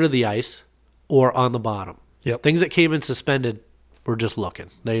right under the ice or on the bottom. Yep. Things that came in suspended were just looking.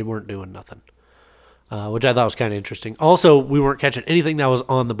 They weren't doing nothing, which I thought was kind of interesting. Also, we weren't catching anything that was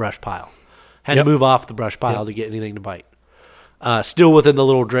on the brush pile. Had to move off the brush pile to get anything to bite. Still within the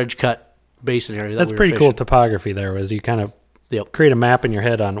little dredge cut basin area. That's pretty cool topography there, was you kind of create a map in your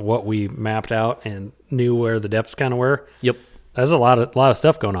head on what we mapped out, and knew where the depths kind of were. Yep. There's a lot of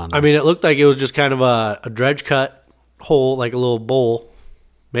stuff going on there. I mean, it looked like it was just kind of a dredge cut hole, like a little bowl,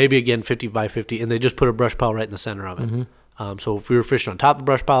 maybe again 50 by 50, and they just put a brush pile right in the center of it. Mm-hmm. So if we were fishing on top of the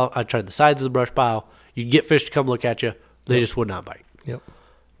brush pile, I tried the sides of the brush pile. You'd get fish to come look at you. They just would not bite. Yep.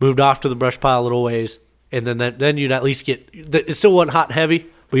 Moved off to the brush pile a little ways, and then you'd at least get, it still wasn't hot and heavy,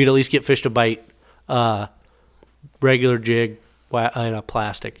 but you'd at least get fish to bite. Regular jig and a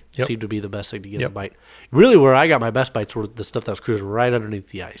plastic seemed to be the best thing to get a bite. Really, where I got my best bites were the stuff that was cruising right underneath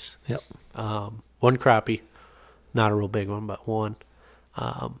the ice. Yep. One crappie, not a real big one, but one,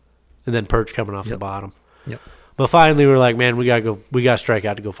 and then perch coming off the bottom. Yep. But finally, we were like, man, we gotta strike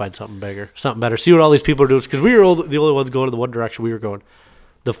out to go find something bigger, something better. See what all these people are doing, because we were the only ones going in the one direction we were going.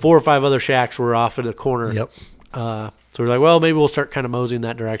 The 4 or 5 other shacks were off in the corner. Yep. So we're like, well, maybe we'll start kind of moseying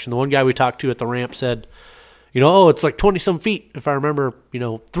that direction. The one guy we talked to at the ramp said, it's like 20-some feet, if I remember,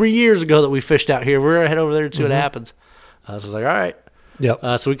 3 years ago that we fished out here. We're going to head over there and see what happens. So I was like, all right.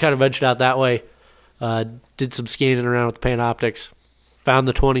 Yep. So we kind of ventured out that way, did some scanning around with the Panoptics, found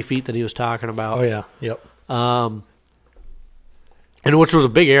the 20 feet that he was talking about. Oh, yeah. Yep. And which was a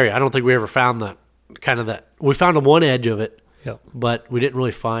big area. I don't think we ever found we found one edge of it. Yep. But we didn't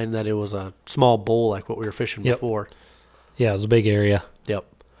really find that it was a small bowl like what we were fishing before. Yeah, it was a big area. Yep.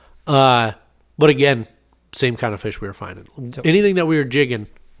 But again, same kind of fish we were finding. Yep. Anything that we were jigging,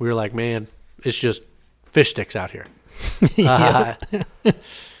 we were like, man, it's just fish sticks out here.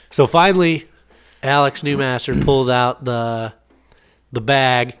 So finally, Alex Newmaster pulls out the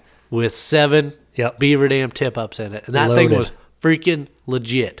bag with 7 Beaver Dam tip-ups in it. And that thing was freaking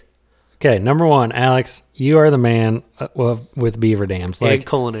legit. Okay, number 1, Alex, you are the man with beaver dams. And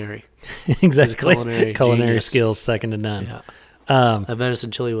culinary. Exactly. Culinary skills second to none. Yeah. That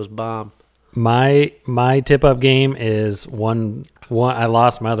venison chili was bomb. My tip-up game is one. I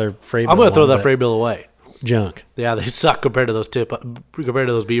lost my other Frey bill. I'm going to throw that Frey bill away. Junk. Yeah, they suck compared to those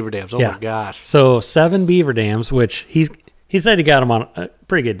beaver dams. Oh, my gosh. So 7 beaver dams, which he said he got them on a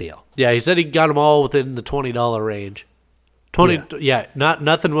pretty good deal. Yeah, he said he got them all within the $20 range.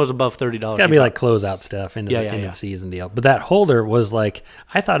 Nothing was above $30. It's got to be like closeout stuff into the season deal. But that holder was like,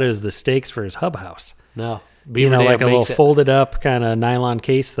 I thought it was the stakes for his hub house. No. Beaver Dam like a little folded up kind of nylon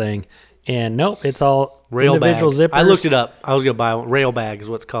case thing. And nope, it's all rail individual bag. zippers. I looked it up. I was going to buy one. Rail bag is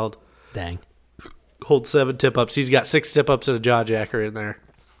what it's called. Dang. Hold 7 tip-ups. He's got 6 tip-ups and a jaw jacker in there.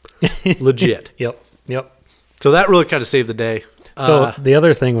 Legit. Yep. So that really kind of saved the day. So the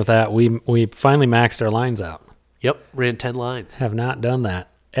other thing with that, we finally maxed our lines out. Yep, ran 10 lines. Have not done that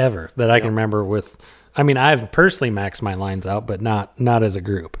ever that I can remember with. I mean, I've personally maxed my lines out, but not as a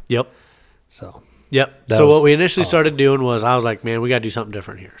group. Yep. So. Yep. So what we initially started doing was I was like, man, we got to do something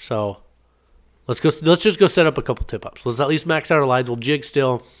different here. So let's just go set up a couple tip-ups. Let's at least max out our lines. We'll jig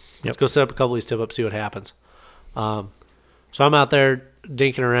still. Let's go set up a couple of these tip-ups, see what happens. So I'm out there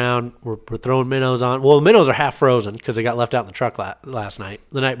dinking around. We're throwing minnows on. Well, the minnows are half frozen because they got left out in the truck the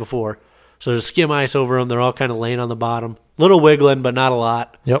night before. So there's skim ice over them. They're all kind of laying on the bottom. Little wiggling, but not a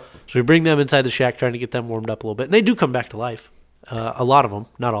lot. Yep. So we bring them inside the shack, trying to get them warmed up a little bit. And they do come back to life. A lot of them.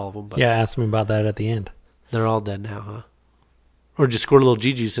 Not all of them. But yeah, ask me about that at the end. They're all dead now, huh? Or just squirt a little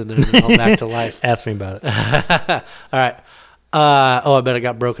G-juice in there and they're all back to life. Ask me about it. All right. I bet it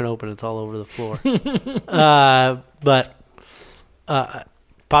got broken open. It's all over the floor. But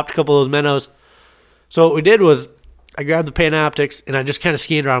popped a couple of those minnows. So what we did was I grabbed the Panoptics and I just kind of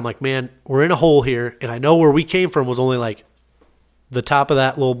scanned around. I'm like, man, we're in a hole here. And I know where we came from was only like the top of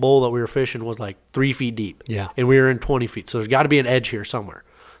that little bowl that we were fishing was like 3 feet deep. Yeah. And we were in 20 feet. So there's got to be an edge here somewhere.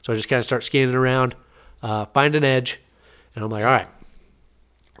 So I just kind of start scanning around, find an edge. And I'm like, all right,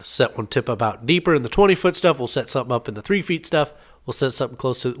 set one tip up out deeper in the 20-foot stuff. We'll set something up in the 3 feet stuff. We'll set something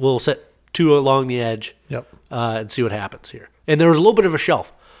close to, we'll set 2 along the edge. Yep. And see what happens here. And there was a little bit of a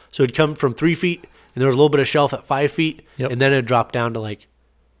shelf. So it'd come from 3 feet, and there was a little bit of shelf at 5 feet, and then it dropped down to like,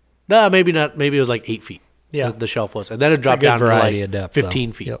 maybe not, maybe it was like 8 feet. Yeah. The shelf was. And then it dropped down to like of depth,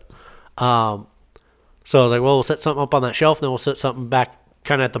 15 feet. Yep. So I was like, well, we'll set something up on that shelf, and then we'll set something back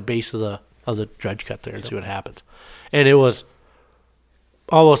kind of at the base of the dredge cut there and see what happens. And it was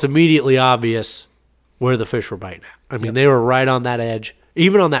almost immediately obvious where the fish were biting at. I mean, they were right on that edge.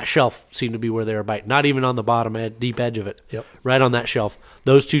 Even on that shelf seemed to be where they were biting. Not even on the bottom edge, deep edge of it. Yep. Right on that shelf.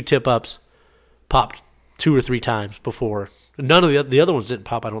 Those 2 tip-ups popped 2 or 3 times before. None of the other ones didn't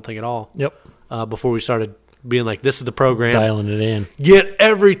pop, I don't think, at all. Yep. Before we started being like, this is the program. Dialing it in. Get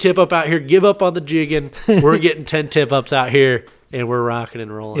every tip-up out here. Give up on the jigging. We're getting 10 tip-ups out here, and we're rocking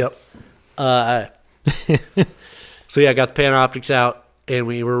and rolling. Yep. So, yeah, I got the Panoptics out, and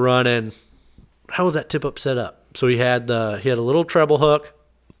we were running. How was that tip-up set up? So he had a little treble hook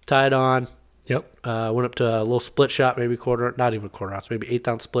tied on Yep. Went up to a little split shot, maybe not even quarter ounce, maybe 1/8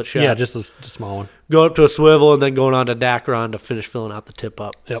 ounce split shot. Yeah, just a small one. Go up to a swivel and then going on to Dacron to finish filling out the tip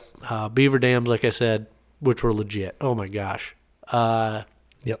up. Yep. Beaver dams, like I said, which were legit. Oh my gosh.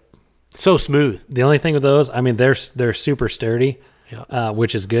 Yep. So smooth. The only thing with those, I mean, they're super sturdy, Yeah.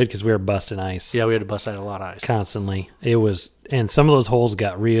 which is good because we were busting ice Yeah, we had to bust out a lot of ice. constantly. It was, and some of those holes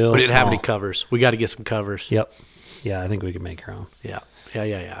got real. We didn't have small. any covers. We got to get some covers. Yep. Yeah, I think we could make our own. Yeah,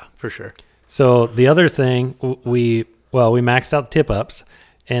 for sure. So the other thing, we maxed out the tip ups,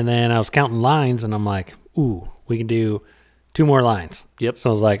 and then I was counting lines, and I'm like, ooh, we can do 2 more lines. Yep. So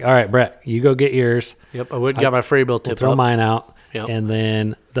I was like, all right, Brett, you go get yours. Yep, I went and got my Fraybill We'll tip throw up. mine out. Yep. And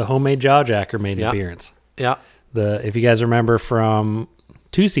then the homemade jaw jacker made an Yep. appearance. Yeah, If you guys remember from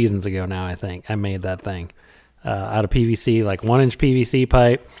 2 seasons ago now, I think I made that thing out of PVC, like 1-inch PVC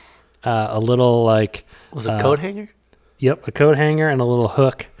pipe, a little like was it coat hanger? Yep, a coat hanger and a little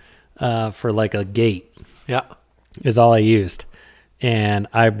hook for like a gate Yeah, is all I used. And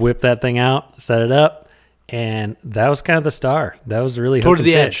I whipped that thing out, set it up, and that was kind of the star. That was really towards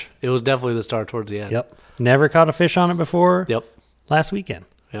the hooking edge. fish. It was definitely the star towards the end. Yep. Never caught a fish on it before. Yep. Last weekend.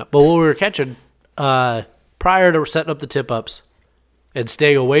 Yeah, but what we were catching prior to setting up the tip ups and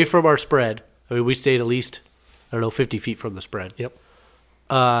staying away from our spread. I mean, we stayed at least 50 feet from the spread. Yep.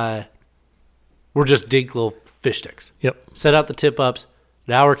 We're just dink little fish sticks. Yep. Set out the tip ups.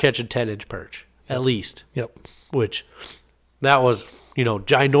 Now we're catching 10-inch perch at least, Yep. which that was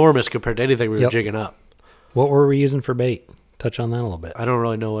ginormous compared to anything we were Yep. jigging up. What were we using for bait? Touch on that a little bit. I don't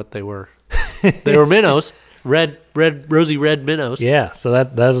really know what they were. They were minnows, rosy red minnows. Yeah, so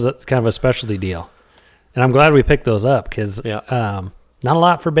that's kind of a specialty deal, and I'm glad we picked those up because Yeah. not a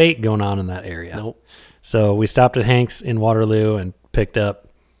lot for bait going on in that area. Nope. So we stopped at Hank's in Waterloo and picked up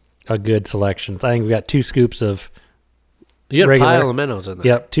a good selection. I think we got 2 scoops of You had regular- a pile of minnows in there.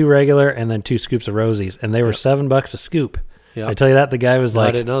 Yep, 2 regular and then 2 scoops of rosies, and they were $7 a scoop. Yep. I tell you that the guy was I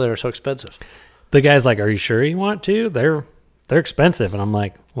like, didn't know they were so expensive. the guy's like, "Are you sure you want to? They're expensive," and I'm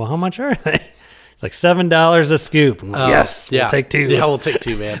like, "Well, how much are they?" Like $7 a scoop. I'm like, yes, yeah. we'll take 2. Yeah, we'll take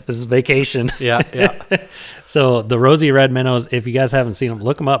 2, man. This is vacation. Yeah, yeah. So the rosy red minnows, if you guys haven't seen them,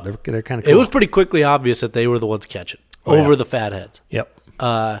 look them up. They're kind of cool. It was pretty quickly obvious that they were the ones catching over the fatheads. Yep.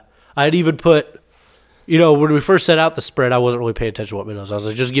 I'd even put, when we first set out the spread, I wasn't really paying attention to what minnows. I was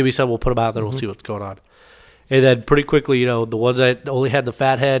like, just give me some, we'll put them out there, we'll see what's going on. And then pretty quickly, the ones that only had the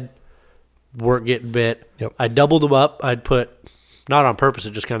fathead weren't getting bit. Yep. I doubled them up. I'd put, not on purpose,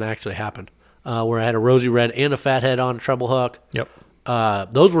 it just kind of actually happened, where I had a rosy red and a fathead on a treble hook. Yep.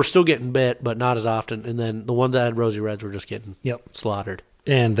 Those were still getting bit, but not as often. And then the ones that had rosy reds were just getting slaughtered.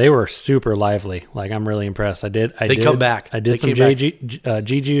 And they were super lively. Like, I'm really impressed. They come back. I did They some came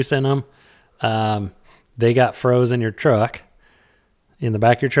G juice in them. They got froze in your truck, in the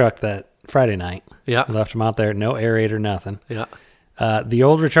back of your truck that Friday night. Yeah. I left them out there. No aerator, nothing. Yeah. The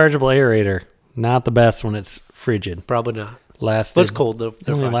old rechargeable aerator, not the best when it's frigid. Probably not. Lasted. But it's cold, though. It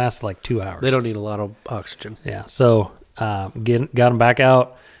They're only fine. lasts like 2 hours. They don't need a lot of oxygen. Yeah. So got them back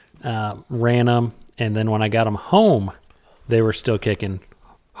out, ran them, and then when I got them home, they were still kicking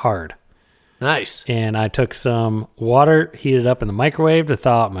hard. Nice. And I took some water, heated up in the microwave to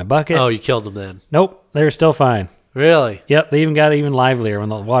thaw out my bucket. Oh, you killed them then. Nope, they were still fine. Really? Yep, they even got even livelier when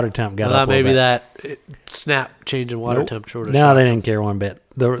the water temp got Well, up a little maybe bit. snap change in water Nope. temperature would have No, shot they them. didn't care one bit.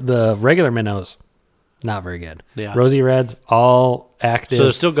 The regular minnows, not very good. Yeah. Rosy reds, all active. So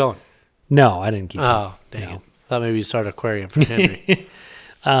they're still going. No, I didn't keep them. Oh, dang No. it. Thought maybe you started an aquarium for Henry.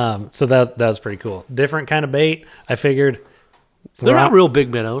 So that was pretty cool. Different kind of bait. I figured They're not real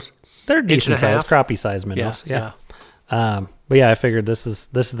big minnows. they're and decent a size, half. crappie size minnows. Yeah. But yeah, I figured this is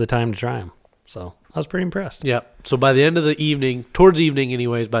the time to try them. So I was pretty impressed. Yeah. So by the end of the evening, towards evening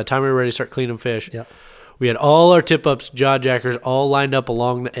anyways, by the time we were ready to start cleaning fish, Yep. we had all our tip-ups, jaw jackers, all lined up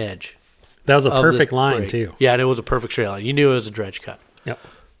along the edge. That was a of this perfect line break. too. Yeah, and it was a perfect straight line. You knew it was a dredge cut. Yep.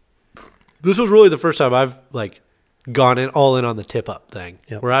 This was really the first time I've gone all in on the tip-up thing,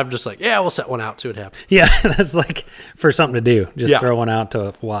 Yep. where I've just we'll set one out, see what happens. Yeah, that's like for something to do. Just Yeah. throw one out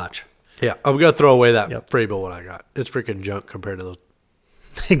to watch. Yeah, I'm gonna throw away that Yep. Fraybill one I got. It's freaking junk compared to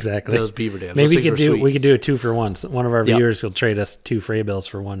Exactly. those beaver dams. Maybe Those we things could were do sweet. a 2-for-1. One of our Yep. viewers will trade us 2 Fraybills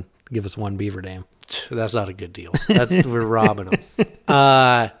for one. Give us 1 beaver dam. That's not a good deal. We're robbing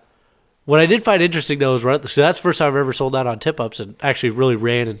them. What I did find interesting though is so that's the first time I've ever sold out on tip-ups and actually really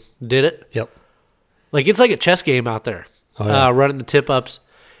ran and did it. Yep. It's like a chess game out there, Oh, yeah. running the tip-ups,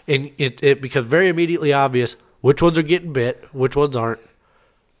 and it becomes very immediately obvious which ones are getting bit, which ones aren't,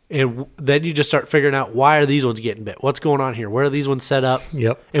 And then you just start figuring out, why are these ones getting bit? What's going on here? Where are these ones set up?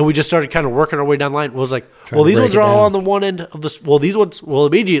 Yep. And we just started kind of working our way down the line. It was like, Trying to these break ones it are all down. on the one end of this.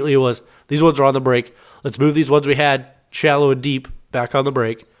 Immediately it was, these ones are on the break. Let's move these ones we had shallow and deep back on the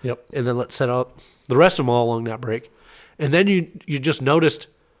break. Yep. And then let's set up the rest of them all along that break. And then you just noticed,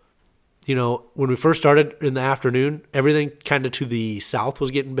 when we first started in the afternoon, everything kind of to the south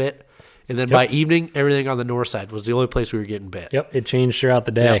was getting bit. And then by evening, everything on the north side was the only place we were getting bit. Yep. It changed throughout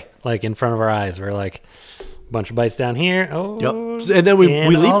the day, Yep. like in front of our eyes. We're like, a bunch of bites down here. Oh. Yep. And then we all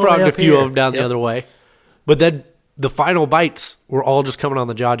the way leapfrogged a up few here. of them down the Yep. other way. But then the final bites were all just coming on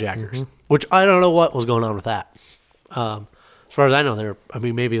the jaw jackers, which I don't know what was going on with that. As far as I know,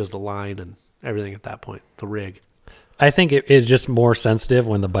 maybe it was the line and everything at that point, the rig. I think it is just more sensitive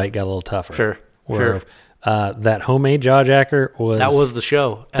when the bite got a little tougher. Sure. That homemade jaw jacker That was the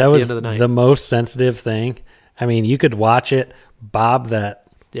show at that the was end of the night. the most sensitive thing. I mean, you could watch it bob that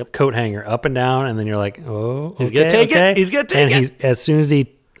coat hanger up and down, and then you're like, oh, He's gonna take it. okay. He's gonna take and it. as soon as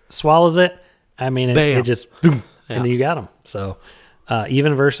he swallows it, I mean, Bam. it just, boom, Yeah. and you got him. So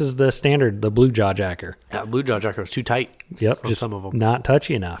even versus the standard, the blue jaw jacker. Yeah, blue jaw jacker was too tight. Yep, on just some of them. not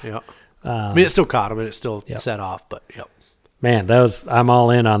touchy enough. Yeah. It still caught him and it still set off, but Man, I'm all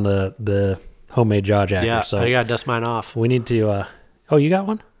in on the homemade jaw jacker. Yeah, so I gotta dust mine off. we need to. Oh, you got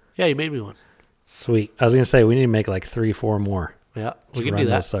one? Yeah, you made me one. Sweet. I was gonna say we need to make like 3-4 more. Yeah, we Just can run do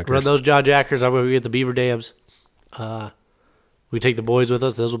that. those suckers. Run those jaw jackers. I'm going to get the beaver dams. We take the boys with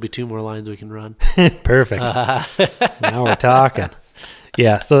us. Those will be 2 more lines we can run. Perfect. Now we're talking.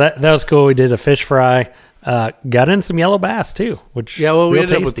 Yeah, so that was cool. We did a fish fry. Got in some yellow bass too, which Yeah, well, we real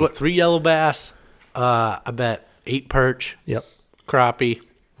ended tasty. up with 3 yellow bass. I bet 8 perch, Yep. crappie,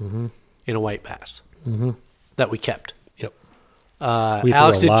 and a white bass that we kept. Yep. We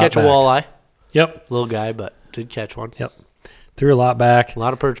Alex threw did a lot catch a back. walleye, Yep. little guy, but did catch one. Yep. Threw a lot back. A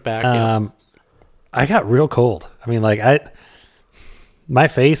lot of perch back. Yeah. I got real cold. I mean, my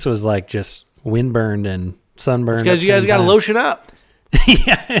face was like just windburned and sunburned. Because you guys got to lotion up.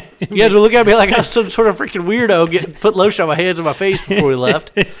 Yeah. You had to look at me like I was some sort of freaking weirdo put lotion on my hands and my face before we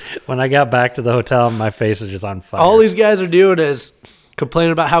left. When I got back to the hotel, my face was just on fire. All these guys are doing is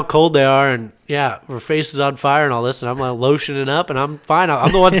complaining about how cold they are, and our face is on fire and all this, and I'm like lotioning up, and I'm fine.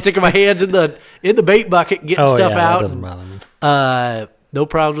 I'm the one sticking my hands in the bait bucket, getting stuff That out. doesn't bother me. No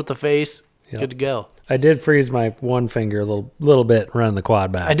problems with the face. Yep. Good to go. I did freeze my one finger a little bit running the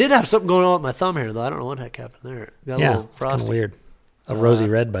quad back. I did have something going on with my thumb here, though. I don't know what the heck happened there. Got a Yeah, little it's kind frosty. of weird. A rosy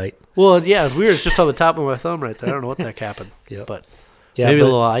red bite. Well, yeah, it's weird. It's just on the top of my thumb right there. I don't know what the heck happened. Yep. But Yeah, maybe a but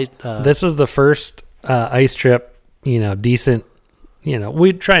little ice. this was the first ice trip, decent.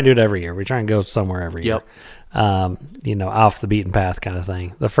 We try and do it every year. We try and go somewhere every year. Off the beaten path kind of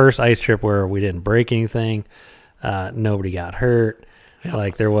thing. The first ice trip where we didn't break anything, nobody got hurt. Yep.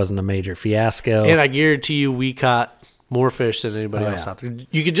 Like there wasn't a major fiasco. And I guarantee you, we caught more fish than anybody else out there.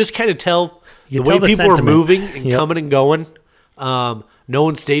 You could just kind of tell You the way tell the people were sentiment. moving and Yep. coming and going. No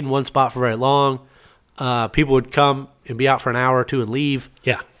one stayed in one spot for very long. People would come and be out for an hour or two and leave.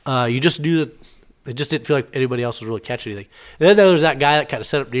 Yeah. You just knew that it just didn't feel like anybody else was really catching anything. And then there was that guy that kind of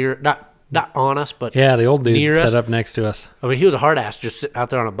set up near, not on us, but Yeah, the old dude near set us. up next to us. I mean, he was a hard ass just sitting out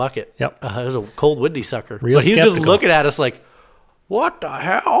there on a bucket. Yep. It was a cold, windy sucker. Real but he was just skeptical. looking at us like, what the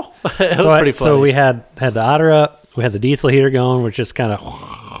hell? It was So, pretty funny. so we had the otter up. We had the diesel heater going, which just kind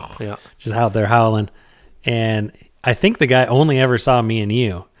of yeah. just out there howling. And I think the guy only ever saw me and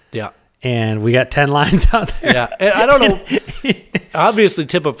you. Yeah. And we got 10 lines out there. Yeah, and I don't know. Obviously,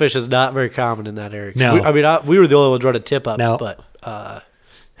 tip-up fish is not very common in that area. No. We were the only ones running tip-ups, No. but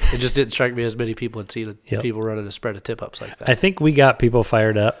it just didn't strike me as many people had seen Yep. people running a spread of tip-ups like that. I think we got people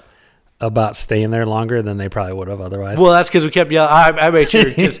fired up about staying there longer than they probably would have otherwise. Well, that's because we kept yelling. I made sure,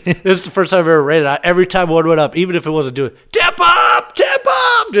 because this is the first time I've ever rated. Every time one went up, even if it wasn't doing tip up,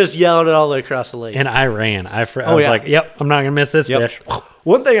 just yelling it all the way across the lake. And I ran. I was yeah. like, yep, I'm not going to miss this Yep. fish.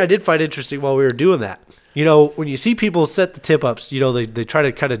 One thing I did find interesting while we were doing that, when you see people set the tip ups, they try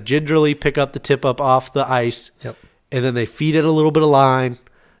to kind of gingerly pick up the tip up off the ice, Yep. and then they feed it a little bit of line,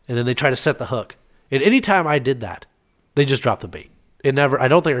 and then they try to set the hook. And any time I did that, they just dropped the bait. I don't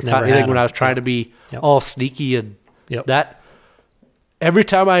think I Never caught anything had when them. I was trying Yep. to be Yep. all sneaky and Yep. that. Every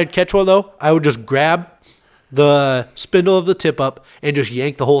time I'd catch one, though, I would just grab the spindle of the tip up and just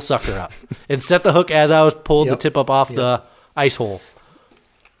yank the whole sucker up and set the hook as I was pulling Yep. the tip up off the ice hole.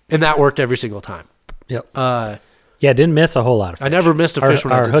 And that worked every single time. Yep. Uh, Yeah, didn't miss a whole lot of fish. I never missed a fish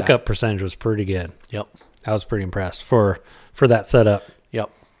when I our did hookup percentage was pretty good. that. Yep. I was pretty impressed for that setup. Yep.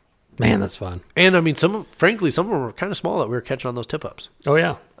 Man, that's fun. And I mean, frankly, some of them were kind of small that we were catching on those tip ups. Oh,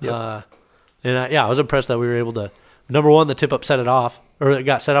 yeah. I was impressed that we were able to Number one, the tip up set it off, or it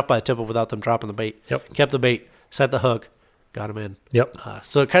got set off by the tip up without them dropping the bait. Yep. Kept the bait, set the hook, got them in. Yep.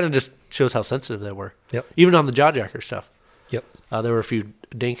 So it kind of just shows how sensitive they were. Yep. Even on the jaw jacker stuff. Yep. There were a few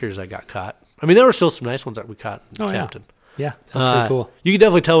dinkers that got caught. I mean, there were still some nice ones that we caught. Oh, yeah. Captain. Yeah. That's pretty cool. You could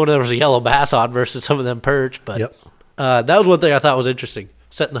definitely tell when there was a yellow bass on versus some of them perch, but Yep. that was one thing I thought was interesting.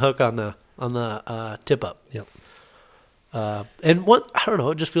 Setting the hook on the tip up. Yep. And what I don't know,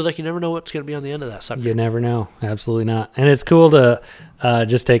 it just feels like you never know what's going to be on the end of that sucker. You never know. Absolutely not. And it's cool to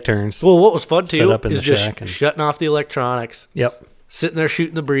just take turns. Well, what was fun Set too up in is the just shack and- shutting off the electronics, Yep. sitting there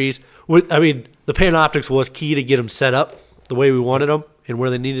shooting the breeze. I mean, the Panoptics was key to get them set up the way we wanted them and where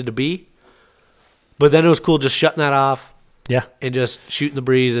they needed to be. But then it was cool just shutting that off Yeah. and just shooting the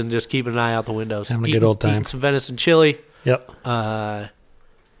breeze and just keeping an eye out the windows. Having a good old time. Eating some venison chili. Yep.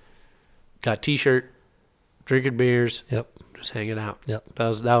 Got T-shirt, drinking beers, Yep. just hanging out. Yep. That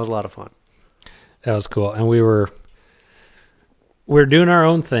was a lot of fun. That was cool. And we're doing our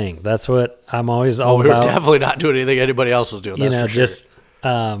own thing. That's what I'm always all We were about. definitely not doing anything anybody else was doing. You That's know, for sure. just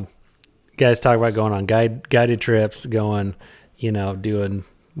guys talk about going on guided trips, going, doing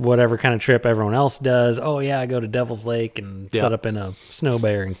whatever kind of trip everyone else does. Oh yeah, I go to Devil's Lake and Yeah. set up in a snow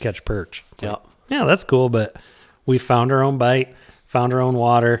bear and catch perch. It's Yeah. like, yeah, that's cool. But we found our own bite, found our own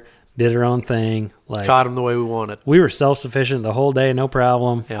water, did our own thing. Like Caught them the way we wanted. we were self-sufficient the whole day, no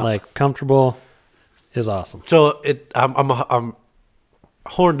problem. Yeah. Like comfortable. It was awesome. So I'm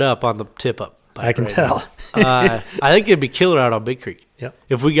horned up on the tip up. bike I can right tell. now. I think it'd be killer out on Big Creek. Yep.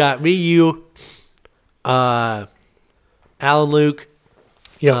 If we got me, you, Alan, Luke,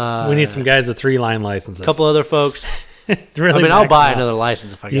 Yep. We need some guys with 3-line licenses. a couple other folks. Really I mean, I'll max buy them out. another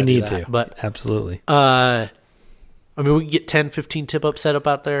license if I You gotta do need that. to. But Absolutely. I mean, we can get 10, 15 tip ups set up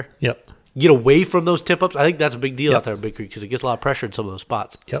out there. Yep. Get away from those tip ups. I think that's a big deal Yep. out there in Big Creek because it gets a lot of pressure in some of those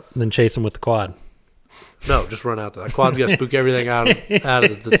spots. Yep. And then chase them with the quad. No, just run out there. That quad's got to spook everything out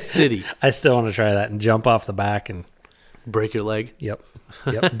of the city. I still want to try that and jump off the back and Break your leg. yep,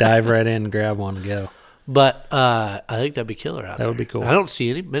 dive right in, grab one, and go. But I think that'd be killer out there. That would be cool. I don't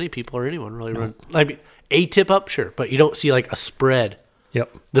see many people or anyone really run. I mean, a tip up, sure, but you don't see like a spread.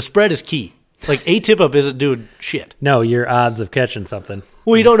 Yep. The spread is key. Like a tip up isn't doing shit. No, your odds of catching something.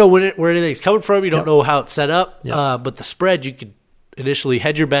 Well, you don't know where anything's coming from. You don't Yep. know how it's set up. Yep. But the spread, you could initially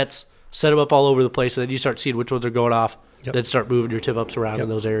hedge your bets, set them up all over the place, and then you start seeing which ones are going off. Yep. Then start moving your tip ups around Yep. in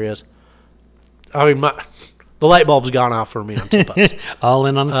those areas. I mean, the light bulb's gone off for me on tip ups. All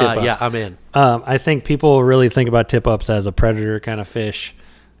in on the tip ups. Yeah, I'm in. I think people really think about tip ups as a predator kind of fish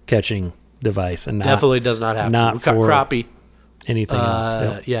catching device, and not Definitely does not happen. not We've got for crappie. anything else.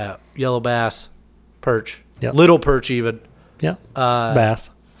 Yep. Yeah, yellow bass, perch, Yep. little perch even. Yep. Bass.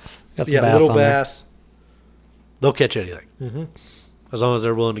 Got some Yeah, bass little on there. bass. They'll catch anything as long as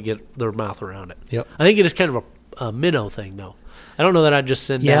they're willing to get their mouth around it. Yep. I think it is kind of a minnow thing, though. I don't know that I'd just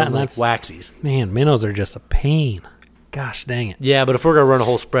send Yeah, down and like that's- waxies. Man, minnows are just a pain. Gosh dang it. Yeah, but if we're gonna run a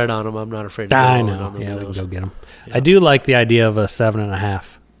whole spread on them, I'm not afraid to go I all in know. on the Yeah, we can minnows. go get them. Yeah. I do like the idea of a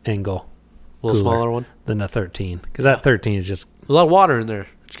 7.5 angle A little cooler smaller one. than a 13, because that 13 is just A lot of water in there.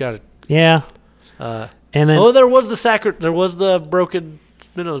 You got to. yeah. And then Oh, there was the broken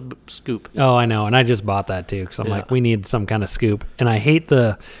minnow scoop. oh, I know, and I just bought that too because I'm Yeah. like, we need some kind of scoop, and I hate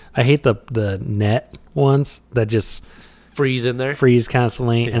the net ones that just Freeze in there. freeze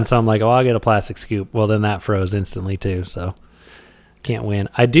constantly, Yeah. and so I'm like, oh, I'll get a plastic scoop. Well, then that froze instantly too, so can't win.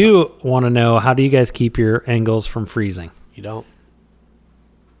 I do want to know, how do you guys keep your angles from freezing? You don't.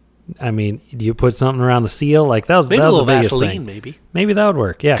 I mean, do you put something around the seal? Like that was Maybe that a was the little biggest Vaseline, thing. maybe. Maybe that would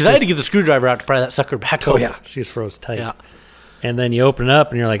work. Yeah, Because I had to get the screwdriver out to pry that sucker back oh over. yeah, she just froze tight. Yeah. And then you open it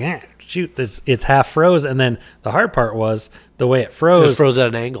up and you're like, shoot, it's half froze. And then the hard part was the way it It froze. was froze at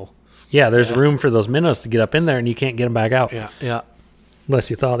an angle. Yeah, there's Yeah. room for those minnows to get up in there, and you can't get them back out Yeah. unless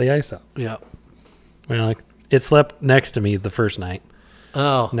you thaw the ice out. Yeah. Well, like, it slept next to me the first night,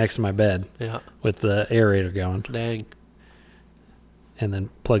 Oh. next to my bed, Yeah. with the aerator going, Dang. and then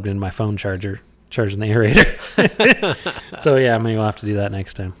plugged in my phone charger, charging the aerator. So yeah, maybe we'll have to do that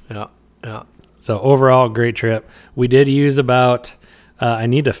next time. Yeah. Yeah. So overall, great trip. We did use about. I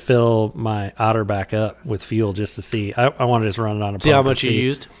need to fill my otter back up with fuel just to see. I want to just run it on a. See how pump and much you see.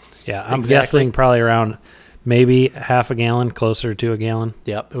 used? Yeah, I'm Exactly. guessing probably around maybe half a gallon, closer to a gallon.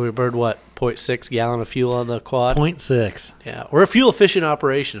 Yep. And we burned what? 0.6 gallon of fuel on the quad? 0.6. Yeah. We're a fuel efficient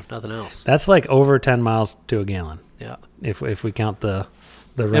operation, if nothing else. That's like over 10 miles to a gallon Yeah. if we count the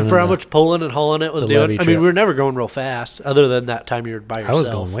And running for how the- much pulling and hauling it was the doing, levee I mean, trip. we were never going real fast, other than that time you were by I yourself. was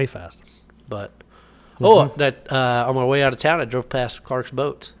going way fast. But Mhm. on my way out of town, I drove past Clark's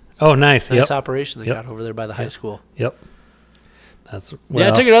Boats. Oh, nice. Nice Yep. operation they Yep. got over there by the high school. Yep. That's Yeah,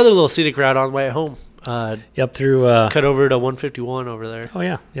 I took another little scenic route on the way home. Yep, through. Cut over to 151 over there. Oh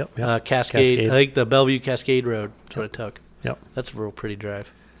yeah, yep. Cascade. I think the Bellevue Cascade Road. That's what I took. Yep. That's a real pretty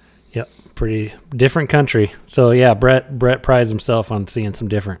drive. Yep, pretty different country. So yeah, Brett prides himself on seeing some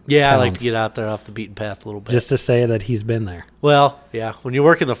different. Yeah, towns, I like to get out there off the beaten path a little bit. just to say that he's been there. Well, yeah, when you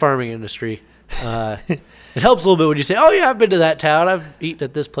work in the farming industry, it helps a little bit when you say, "Oh yeah, I've been to that town. I've eaten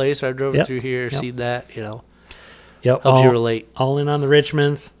at this place. Or I've driven Yep. through here, Yep. seen that." You know, Yep, helps you relate. All in on the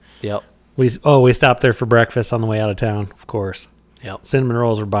Richmonds. Yep. We stopped there for breakfast on the way out of town. Of course, Yep. cinnamon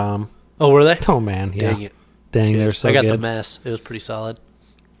rolls were bomb. Oh, were they? Oh man, yeah, Dang it. dang, they're so I got good. the mess. It was pretty solid.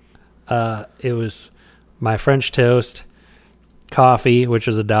 It was my French toast, coffee, which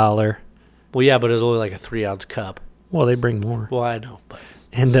was $1. Well, yeah, but it was only like a 3-ounce cup. Well, they bring more. Well, I know, but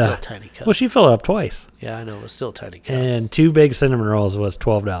And still a tiny cup. well, she filled it up twice. Yeah, I know. It was still a tiny cup. And 2 big cinnamon rolls was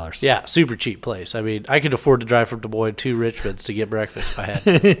 $12. Yeah, super cheap place. I mean, I could afford to drive from Des Moines to Richmond's to get breakfast if I had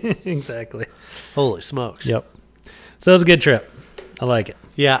to. Exactly. Holy smokes. Yep. So it was a good trip. I like it.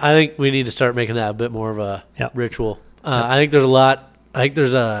 Yeah, I think we need to start making that a bit more of a Yep. ritual. I think there's a lot. I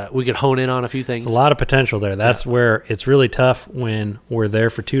think we could hone in on a few things. There's a lot of potential there. That's where it's really tough when we're there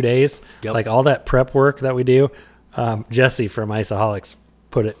for 2 days. Yep. Like all that prep work that we do. Jesse from Isoholics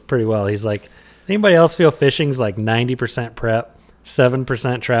put it pretty well. He's like, anybody else feel fishing's like 90% prep,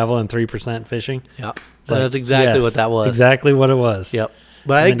 7% travel, and 3% fishing? Yep. It's So like, that's exactly yes, what that was. Exactly what it was. Yep.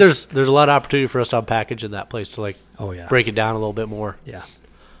 But I think there's a lot of opportunity for us to unpackage in that place to like Oh yeah. break it down a little bit more. Yeah.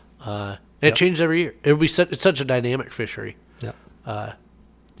 And Yep. it changes every year. It'll be it's such a dynamic fishery. Yep. I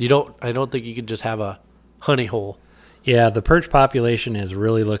don't think you can just have a honey hole. Yeah. The perch population is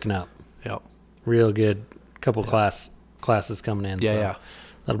really looking up. Yep. Real good. Couple classes coming in. Yeah, so yeah.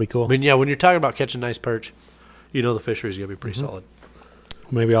 That'll be cool. I mean, yeah, when you're talking about catching nice perch, you know the fishery's gonna be pretty Mm-hmm. solid.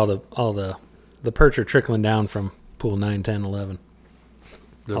 Maybe all the perch are trickling down from pool 9, 10, 11.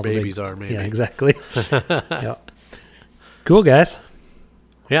 Their All the big- babies are maybe. Yeah, exactly. Yep. Cool, guys.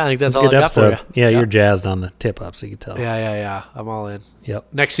 Yeah, I think that's That's a all good I got episode. for you. Yeah, you're jazzed on the tip ups, you can tell. Yeah. I'm all in. Yep.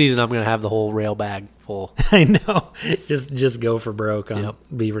 Next season, I'm gonna have the whole rail bag full. I know. Just go for broke on Yep.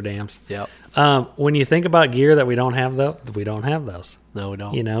 beaver dams. Yep. When you think about gear that we don't have, though, we don't have those. No, we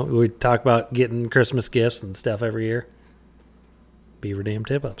don't. You know, we talk about getting Christmas gifts and stuff every year. Beaver dam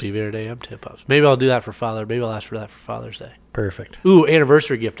tip ups. Beaver Dam tip ups. Maybe I'll do that for Father. Maybe I'll ask for that for Father's Day. Perfect. Ooh,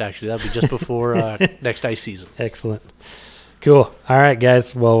 anniversary gift actually. That'll be just before next ice season. Excellent. Cool. All right,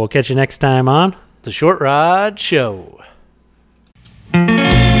 guys. Well, we'll catch you next time on The Short Rod Show.